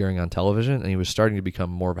regularly appearing on television and he was starting to become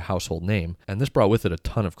more of a household name. And this brought with it a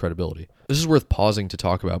ton of credibility. This is worth pausing to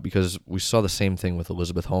talk about because we saw the same thing with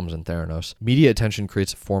Elizabeth Holmes and Theranos. Media attention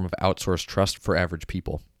creates a form of outsourced trust for average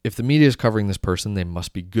people. If the media is covering this person, they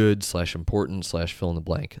must be good/important/ fill in the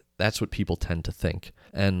blank. That's what people tend to think.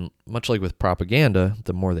 And much like with propaganda,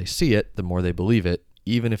 the more they see it, the more they believe it,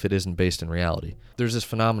 even if it isn't based in reality. There's this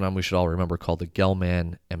phenomenon we should all remember called the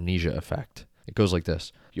Gell-Mann amnesia effect. It goes like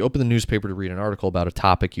this. You open the newspaper to read an article about a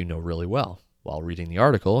topic you know really well. While reading the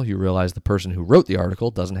article, you realize the person who wrote the article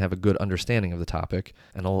doesn't have a good understanding of the topic,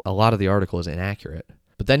 and a lot of the article is inaccurate.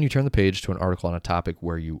 But then you turn the page to an article on a topic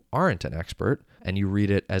where you aren't an expert, and you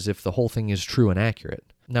read it as if the whole thing is true and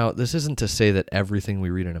accurate. Now, this isn't to say that everything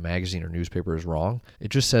we read in a magazine or newspaper is wrong. It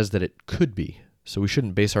just says that it could be. So we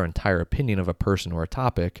shouldn't base our entire opinion of a person or a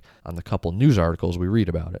topic on the couple news articles we read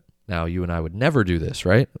about it. Now, you and I would never do this,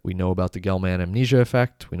 right? We know about the Gell-Mann amnesia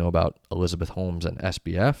effect. We know about Elizabeth Holmes and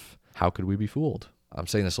SBF. How could we be fooled? I'm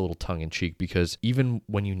saying this a little tongue-in-cheek because even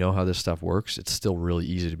when you know how this stuff works, it's still really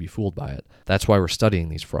easy to be fooled by it. That's why we're studying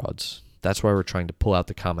these frauds. That's why we're trying to pull out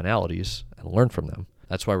the commonalities and learn from them.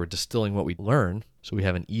 That's why we're distilling what we learn so we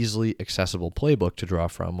have an easily accessible playbook to draw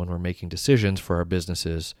from when we're making decisions for our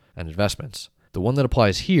businesses and investments. The one that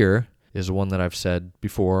applies here is one that I've said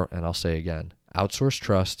before and I'll say again. Outsourced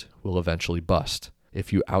trust will eventually bust.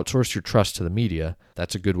 If you outsource your trust to the media,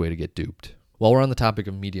 that's a good way to get duped. While we're on the topic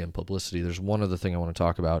of media and publicity, there's one other thing I want to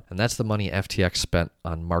talk about, and that's the money FTX spent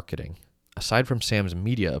on marketing. Aside from Sam's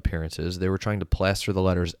media appearances, they were trying to plaster the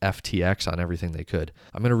letters FTX on everything they could.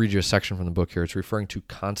 I'm going to read you a section from the book here. It's referring to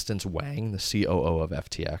Constance Wang, the COO of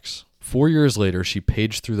FTX. 4 years later, she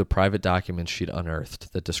paged through the private documents she'd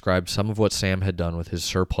unearthed that described some of what Sam had done with his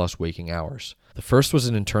surplus waking hours. The first was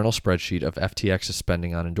an internal spreadsheet of FTX's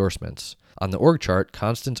spending on endorsements. On the org chart,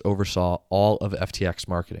 Constance oversaw all of FTX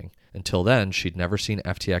marketing. Until then, she'd never seen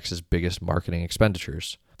FTX's biggest marketing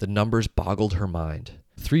expenditures. The numbers boggled her mind.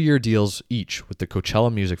 3-year deals each with the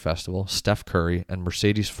Coachella Music Festival, Steph Curry, and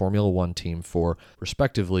Mercedes Formula One team for,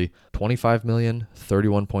 respectively, $25 million,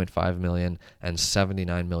 $31.5 million, and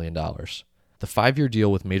 $79 million. The 5-year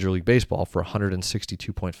deal with Major League Baseball for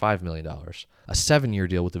 $162.5 million. A 7-year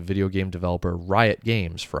deal with the video game developer Riot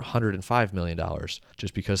Games for $105 million,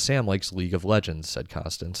 just because Sam likes League of Legends, said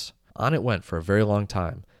Constance. On it went for a very long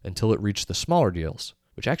time, until it reached the smaller deals,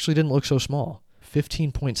 which actually didn't look so small.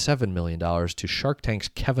 $15.7 million to Shark Tank's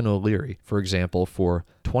Kevin O'Leary, for example, for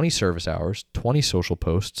 20 service hours, 20 social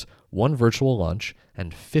posts, 1 virtual lunch,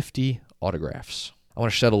 and 50 autographs. I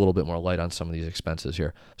want to shed a little bit more light on some of these expenses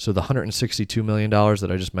here. So the $162 million that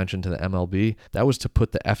I just mentioned to the MLB, that was to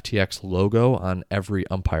put the FTX logo on every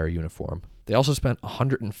umpire uniform. They also spent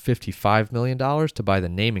 $155 million to buy the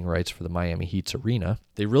naming rights for the Miami Heat's arena.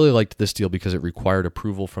 They really liked this deal because it required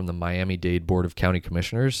approval from the Miami-Dade Board of County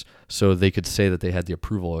Commissioners, so they could say that they had the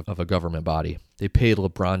approval of a government body. They paid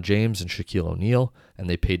LeBron James and Shaquille O'Neal, and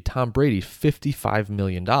they paid Tom Brady $55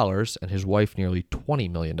 million and his wife nearly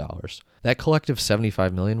 $20 million. That collective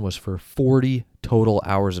 $75 million was for 40 total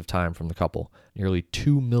hours of time from the couple, nearly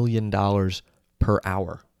 $2 million per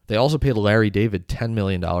hour. They also paid Larry David $10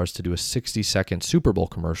 million to do a 60-second Super Bowl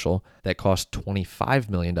commercial that cost $25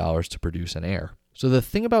 million to produce and air. So the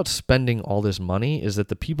thing about spending all this money is that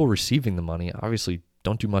the people receiving the money obviously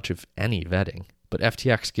don't do much of any vetting. But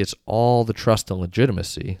FTX gets all the trust and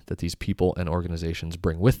legitimacy that these people and organizations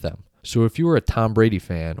bring with them. So if you were a Tom Brady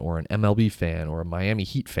fan or an MLB fan or a Miami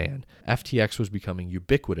Heat fan, FTX was becoming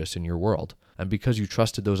ubiquitous in your world. And because you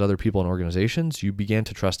trusted those other people and organizations, you began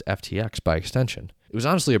to trust FTX by extension. It was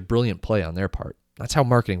honestly a brilliant play on their part. That's how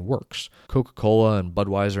marketing works. Coca-Cola and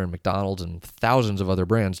Budweiser and McDonald's and thousands of other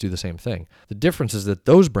brands do the same thing. The difference is that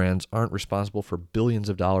those brands aren't responsible for billions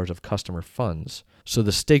of dollars of customer funds, so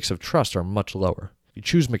the stakes of trust are much lower. You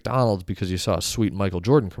choose McDonald's because you saw a sweet Michael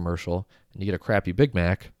Jordan commercial and you get a crappy Big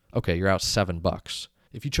Mac, okay, you're out $7.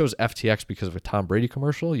 If you chose FTX because of a Tom Brady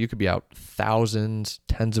commercial, you could be out thousands,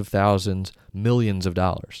 tens of thousands, millions of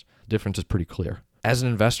dollars. The difference is pretty clear. As an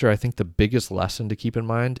investor, I think the biggest lesson to keep in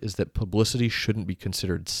mind is that publicity shouldn't be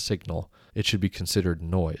considered signal. It should be considered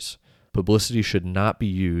noise. Publicity should not be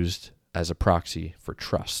used as a proxy for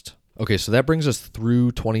trust. Okay, so that brings us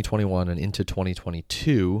through 2021 and into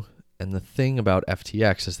 2022. And the thing about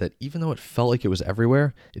FTX is that even though it felt like it was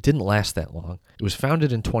everywhere, it didn't last that long. It was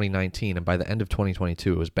founded in 2019, and by the end of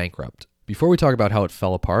 2022, it was bankrupt. Before we talk about how it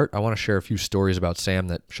fell apart, I want to share a few stories about Sam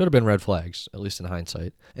that should have been red flags, at least in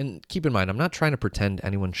hindsight. And keep in mind, I'm not trying to pretend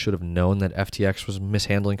anyone should have known that FTX was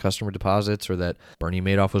mishandling customer deposits, or that Bernie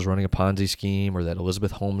Madoff was running a Ponzi scheme, or that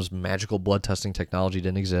Elizabeth Holmes' magical blood testing technology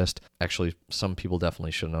didn't exist. Actually, some people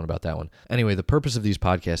definitely should have known about that one. Anyway, the purpose of these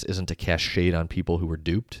podcasts isn't to cast shade on people who were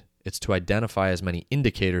duped. It's to identify as many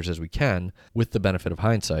indicators as we can with the benefit of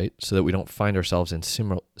hindsight so that we don't find ourselves in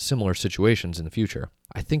similar situations in the future.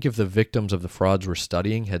 I think if the victims of the frauds we're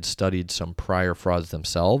studying had studied some prior frauds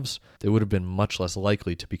themselves, they would have been much less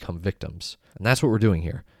likely to become victims. And that's what we're doing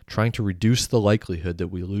here, trying to reduce the likelihood that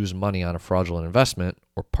we lose money on a fraudulent investment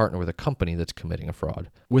or partner with a company that's committing a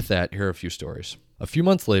fraud. With that, here are a few stories. A few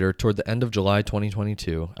months later, toward the end of July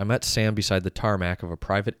 2022, I met Sam beside the tarmac of a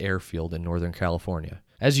private airfield in Northern California.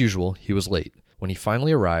 As usual, he was late. When he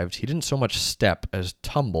finally arrived, he didn't so much step as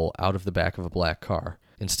tumble out of the back of a black car.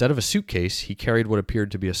 Instead of a suitcase, he carried what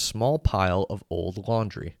appeared to be a small pile of old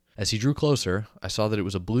laundry. As he drew closer, I saw that it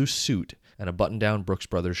was a blue suit and a button-down Brooks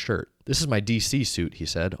Brothers shirt. "This is my DC suit," he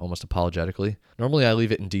said, almost apologetically. "Normally I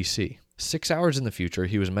leave it in DC." 6 hours in the future,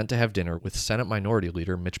 he was meant to have dinner with Senate Minority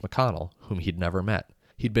Leader Mitch McConnell, whom he'd never met.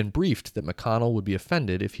 He'd been briefed that McConnell would be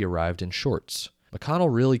offended if he arrived in shorts.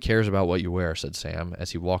 "McConnell really cares about what you wear," said Sam,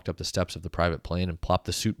 as he walked up the steps of the private plane and plopped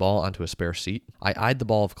the suit ball onto a spare seat. I eyed the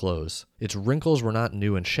ball of clothes. Its wrinkles were not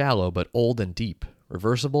new and shallow, but old and deep,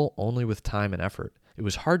 reversible only with time and effort. It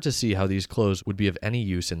was hard to see how these clothes would be of any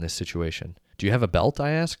use in this situation. "Do you have a belt?"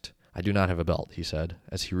 I asked. "I do not have a belt," he said,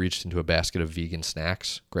 as he reached into a basket of vegan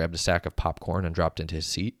snacks, grabbed a sack of popcorn, and dropped into his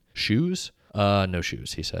seat. "Shoes?" No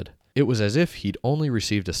shoes," he said. It was as if he'd only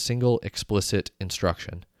received a single explicit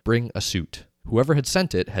instruction. Bring a suit. Whoever had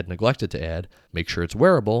sent it had neglected to add, make sure it's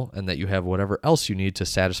wearable and that you have whatever else you need to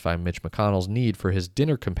satisfy Mitch McConnell's need for his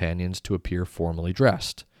dinner companions to appear formally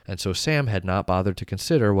dressed. And so Sam had not bothered to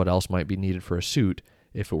consider what else might be needed for a suit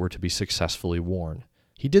if it were to be successfully worn.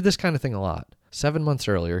 He did this kind of thing a lot. 7 months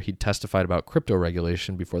earlier, he'd testified about crypto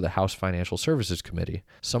regulation before the House Financial Services Committee.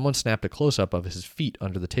 Someone snapped a close-up of his feet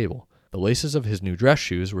under the table. The laces of his new dress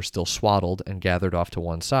shoes were still swaddled and gathered off to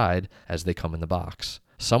one side as they come in the box.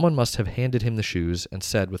 Someone must have handed him the shoes and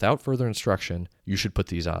said, without further instruction, "You should put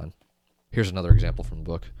these on." Here's another example from the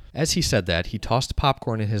book. As he said that, he tossed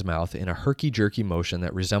popcorn in his mouth in a herky-jerky motion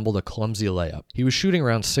that resembled a clumsy layup. He was shooting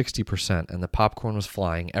around 60%, and the popcorn was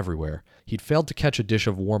flying everywhere. He'd failed to catch a dish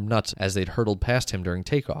of warm nuts as they'd hurtled past him during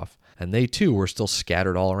takeoff, and they too were still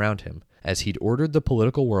scattered all around him. As he'd ordered the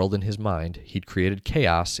political world in his mind, he'd created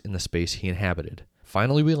chaos in the space he inhabited.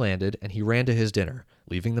 Finally we landed, and he ran to his dinner,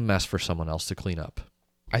 leaving the mess for someone else to clean up.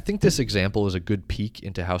 I think this example is a good peek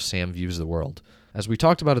into how Sam views the world. As we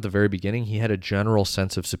talked about at the very beginning, he had a general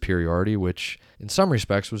sense of superiority, which in some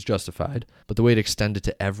respects was justified, but the way it extended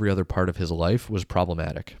to every other part of his life was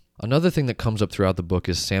problematic. Another thing that comes up throughout the book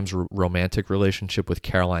is Sam's romantic relationship with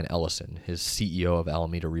Caroline Ellison, his CEO of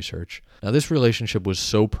Alameda Research. Now, this relationship was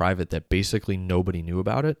so private that basically nobody knew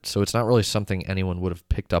about it, so it's not really something anyone would have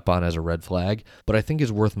picked up on as a red flag, but I think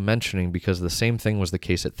is worth mentioning because the same thing was the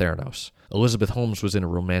case at Theranos. Elizabeth Holmes was in a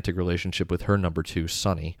romantic relationship with her number two,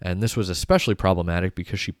 Sonny, and this was especially problematic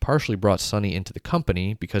because she partially brought Sonny into the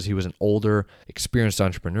company because he was an older, experienced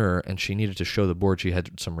entrepreneur, and she needed to show the board she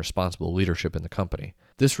had some responsible leadership in the company.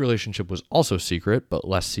 This relationship was also secret, but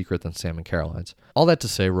less secret than Sam and Caroline's. All that to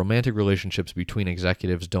say, romantic relationships between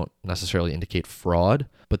executives don't necessarily indicate fraud,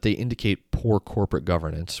 but they indicate poor corporate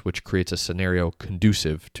governance, which creates a scenario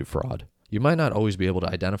conducive to fraud. You might not always be able to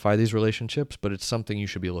identify these relationships, but it's something you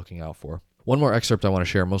should be looking out for. One more excerpt I want to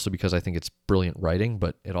share, mostly because I think it's brilliant writing,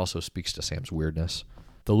 but it also speaks to Sam's weirdness.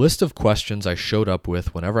 The list of questions I showed up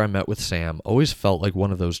with whenever I met with Sam always felt like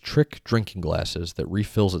one of those trick drinking glasses that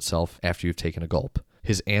refills itself after you've taken a gulp.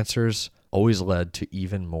 His answers always led to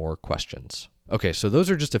even more questions. Okay, so those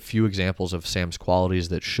are just a few examples of Sam's qualities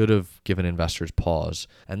that should have given investors pause.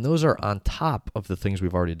 And those are on top of the things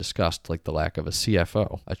we've already discussed, like the lack of a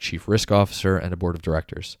CFO, a chief risk officer, and a board of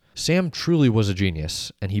directors. Sam truly was a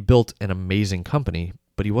genius, and he built an amazing company,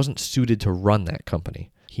 but he wasn't suited to run that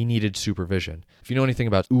company. He needed supervision. If you know anything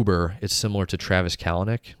about Uber, it's similar to Travis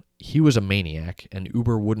Kalanick. He was a maniac, and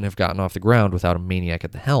Uber wouldn't have gotten off the ground without a maniac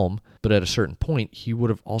at the helm, but at a certain point, he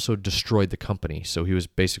would have also destroyed the company, so he was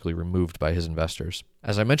basically removed by his investors.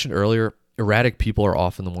 As I mentioned earlier, erratic people are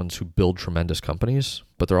often the ones who build tremendous companies,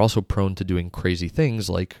 but they're also prone to doing crazy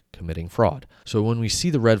things like committing fraud. So when we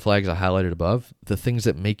see the red flags I highlighted above, the things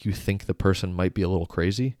that make you think the person might be a little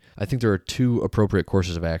crazy, I think there are two appropriate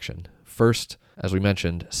courses of action. First, as we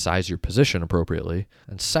mentioned, size your position appropriately.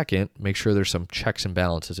 And second, make sure there's some checks and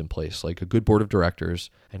balances in place, like a good board of directors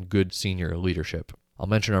and good senior leadership. I'll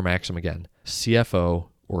mention our maxim again. CFO,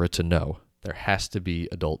 or it's a no. There has to be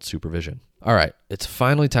adult supervision. All right, it's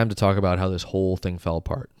finally time to talk about how this whole thing fell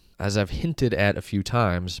apart. As I've hinted at a few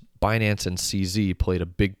times, Binance and CZ played a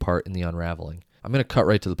big part in the unraveling. I'm going to cut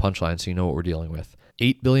right to the punchline so you know what we're dealing with.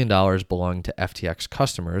 $8 billion belonging to FTX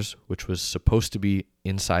customers, which was supposed to be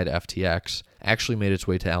inside FTX, actually made its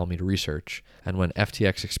way to Alameda Research. And when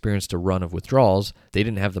FTX experienced a run of withdrawals, they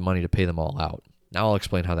didn't have the money to pay them all out. Now I'll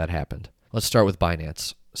explain how that happened. Let's start with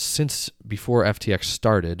Binance. Since before FTX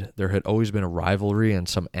started, there had always been a rivalry and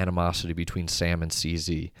some animosity between Sam and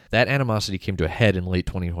CZ. That animosity came to a head in late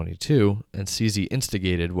 2022, and CZ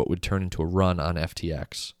instigated what would turn into a run on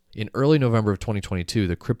FTX. In early November of 2022,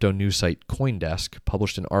 the crypto news site CoinDesk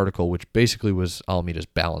published an article which basically was Alameda's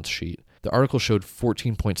balance sheet. The article showed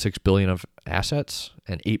 $14.6 billion of assets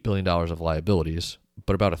and $8 billion of liabilities,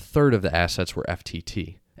 but about a third of the assets were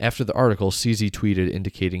FTT. After the article, CZ tweeted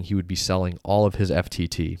indicating he would be selling all of his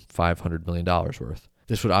FTT, $500 million worth.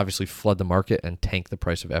 This would obviously flood the market and tank the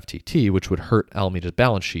price of FTT, which would hurt Alameda's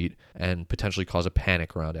balance sheet and potentially cause a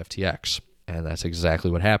panic around FTX. And that's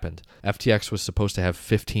exactly what happened. FTX was supposed to have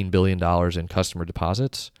 $15 billion in customer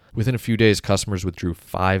deposits. Within a few days, customers withdrew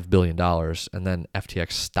 $5 billion, and then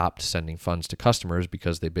FTX stopped sending funds to customers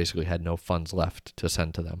because they basically had no funds left to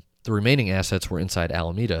send to them. The remaining assets were inside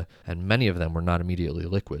Alameda, and many of them were not immediately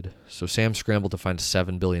liquid. So Sam scrambled to find a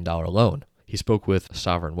 $7 billion loan. He spoke with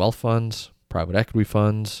sovereign wealth funds, private equity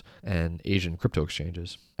funds, and Asian crypto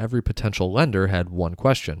exchanges. Every potential lender had one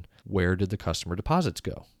question: where did the customer deposits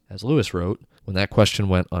go? As Lewis wrote, when that question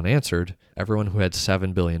went unanswered, everyone who had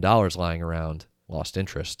 $7 billion lying around lost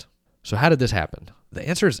interest. So how did this happen? The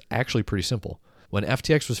answer is actually pretty simple. When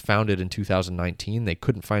FTX was founded in 2019, they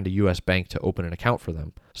couldn't find a U.S. bank to open an account for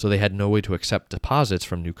them, so they had no way to accept deposits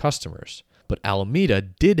from new customers. But Alameda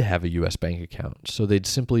did have a U.S. bank account, so they'd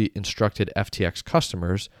simply instructed FTX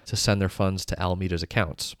customers to send their funds to Alameda's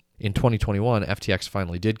accounts. In 2021, FTX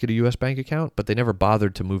finally did get a U.S. bank account, but they never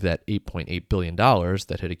bothered to move that $8.8 billion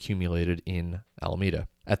that had accumulated in Alameda.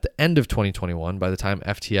 At the end of 2021, by the time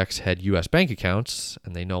FTX had U.S. bank accounts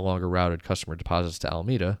and they no longer routed customer deposits to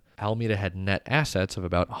Alameda, Alameda had net assets of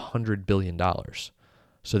about $100 billion.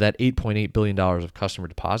 So that $8.8 billion of customer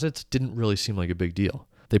deposits didn't really seem like a big deal.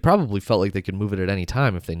 They probably felt like they could move it at any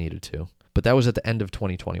time if they needed to. But that was at the end of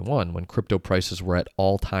 2021 when crypto prices were at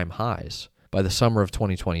all-time highs. By the summer of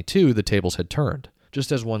 2022, the tables had turned.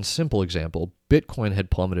 Just as one simple example, Bitcoin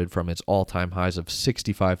had plummeted from its all-time highs of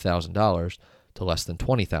 $65,000 to less than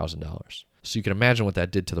 $20,000. So you can imagine what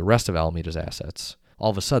that did to the rest of Alameda's assets. All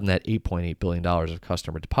of a sudden, that $8.8 billion of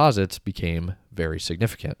customer deposits became very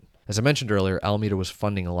significant. As I mentioned earlier, Alameda was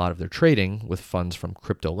funding a lot of their trading with funds from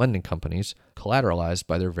crypto lending companies collateralized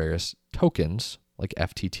by their various tokens like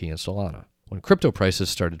FTT and Solana. When crypto prices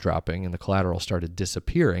started dropping and the collateral started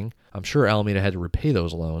disappearing, I'm sure Alameda had to repay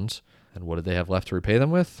those loans. And what did they have left to repay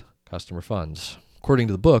them with? Customer funds. According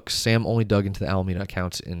to the book, Sam only dug into the Alameda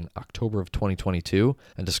accounts in October of 2022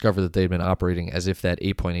 and discovered that they'd been operating as if that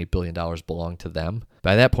 $8.8 billion belonged to them.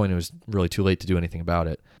 By that point, it was really too late to do anything about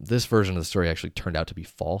it. This version of the story actually turned out to be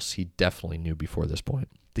false. He definitely knew before this point.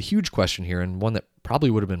 The huge question here, and one that probably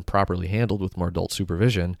would have been properly handled with more adult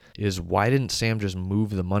supervision, is why didn't Sam just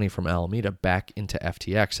move the money from Alameda back into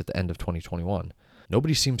FTX at the end of 2021?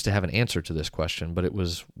 Nobody seems to have an answer to this question, but it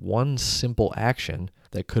was one simple action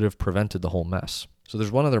that could have prevented the whole mess. So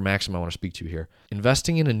there's one other maxim I want to speak to here.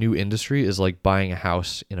 Investing in a new industry is like buying a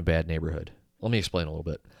house in a bad neighborhood. Let me explain a little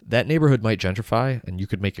bit. That neighborhood might gentrify and you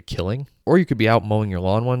could make a killing, or you could be out mowing your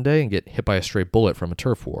lawn one day and get hit by a stray bullet from a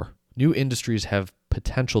turf war. New industries have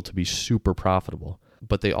potential to be super profitable,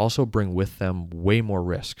 but they also bring with them way more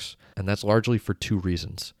risks, and that's largely for two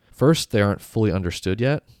reasons. First, they aren't fully understood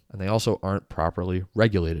yet, and they also aren't properly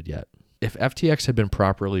regulated yet. If FTX had been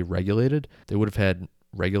properly regulated, they would have had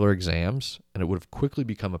regular exams, and it would have quickly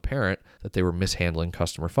become apparent that they were mishandling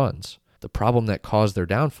customer funds. The problem that caused their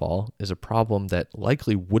downfall is a problem that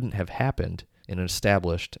likely wouldn't have happened in an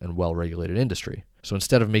established and well-regulated industry. So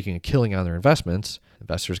instead of making a killing on their investments,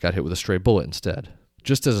 investors got hit with a stray bullet instead.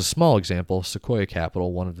 Just as a small example, Sequoia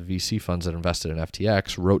Capital, one of the VC funds that invested in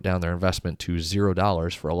FTX, wrote down their investment to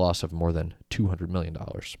 $0 for a loss of more than $200 million.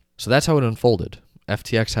 So that's how it unfolded.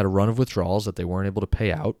 FTX had a run of withdrawals that they weren't able to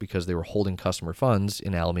pay out because they were holding customer funds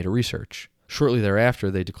in Alameda Research. Shortly thereafter,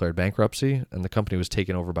 they declared bankruptcy, and the company was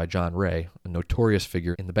taken over by John Ray, a notorious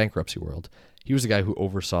figure in the bankruptcy world. He was the guy who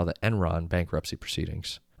oversaw the Enron bankruptcy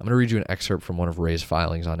proceedings. I'm going to read you an excerpt from one of Ray's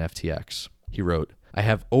filings on FTX. He wrote, "I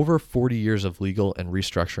have over 40 years of legal and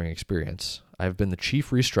restructuring experience. I have been the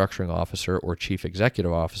chief restructuring officer or chief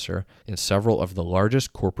executive officer in several of the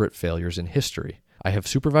largest corporate failures in history. I have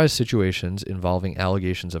supervised situations involving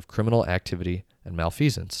allegations of criminal activity and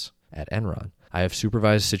malfeasance at Enron. I have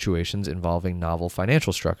supervised situations involving novel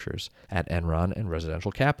financial structures at Enron and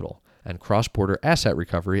Residential Capital, and cross-border asset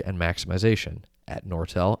recovery and maximization at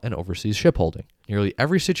Nortel and Overseas Shipholding. Nearly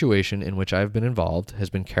every situation in which I have been involved has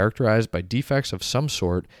been characterized by defects of some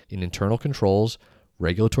sort in internal controls,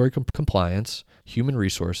 regulatory compliance, human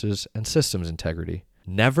resources, and systems integrity.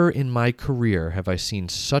 Never in my career have I seen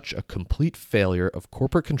such a complete failure of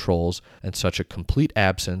corporate controls and such a complete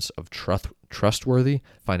absence of trustworthy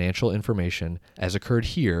financial information as occurred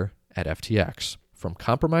here at FTX. From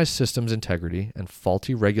compromised systems integrity and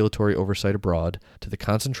faulty regulatory oversight abroad to the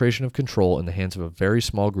concentration of control in the hands of a very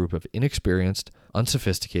small group of inexperienced,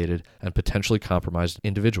 unsophisticated, and potentially compromised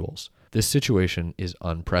individuals. This situation is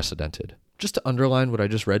unprecedented." Just to underline what I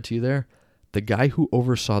just read to you there, the guy who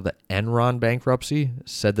oversaw the Enron bankruptcy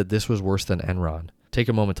said that this was worse than Enron. Take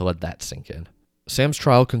a moment to let that sink in. Sam's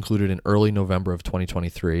trial concluded in early November of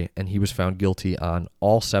 2023, and he was found guilty on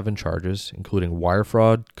all 7 charges, including wire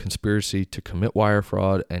fraud, conspiracy to commit wire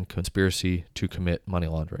fraud, and conspiracy to commit money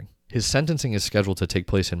laundering. His sentencing is scheduled to take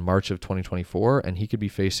place in March of 2024, and he could be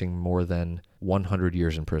facing more than 100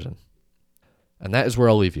 years in prison. And that is where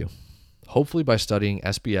I'll leave you. Hopefully by studying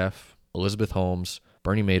SBF, Elizabeth Holmes,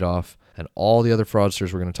 Bernie Madoff, and all the other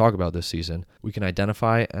fraudsters we're going to talk about this season, we can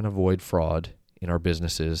identify and avoid fraud in our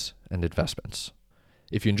businesses and investments.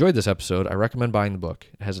 If you enjoyed this episode, I recommend buying the book.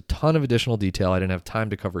 It has a ton of additional detail I didn't have time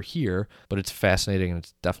to cover here, but it's fascinating and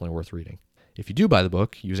it's definitely worth reading. If you do buy the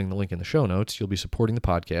book, using the link in the show notes, you'll be supporting the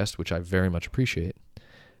podcast, which I very much appreciate.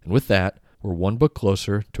 And with that, we're one book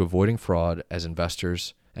closer to avoiding fraud as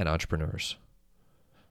investors and entrepreneurs.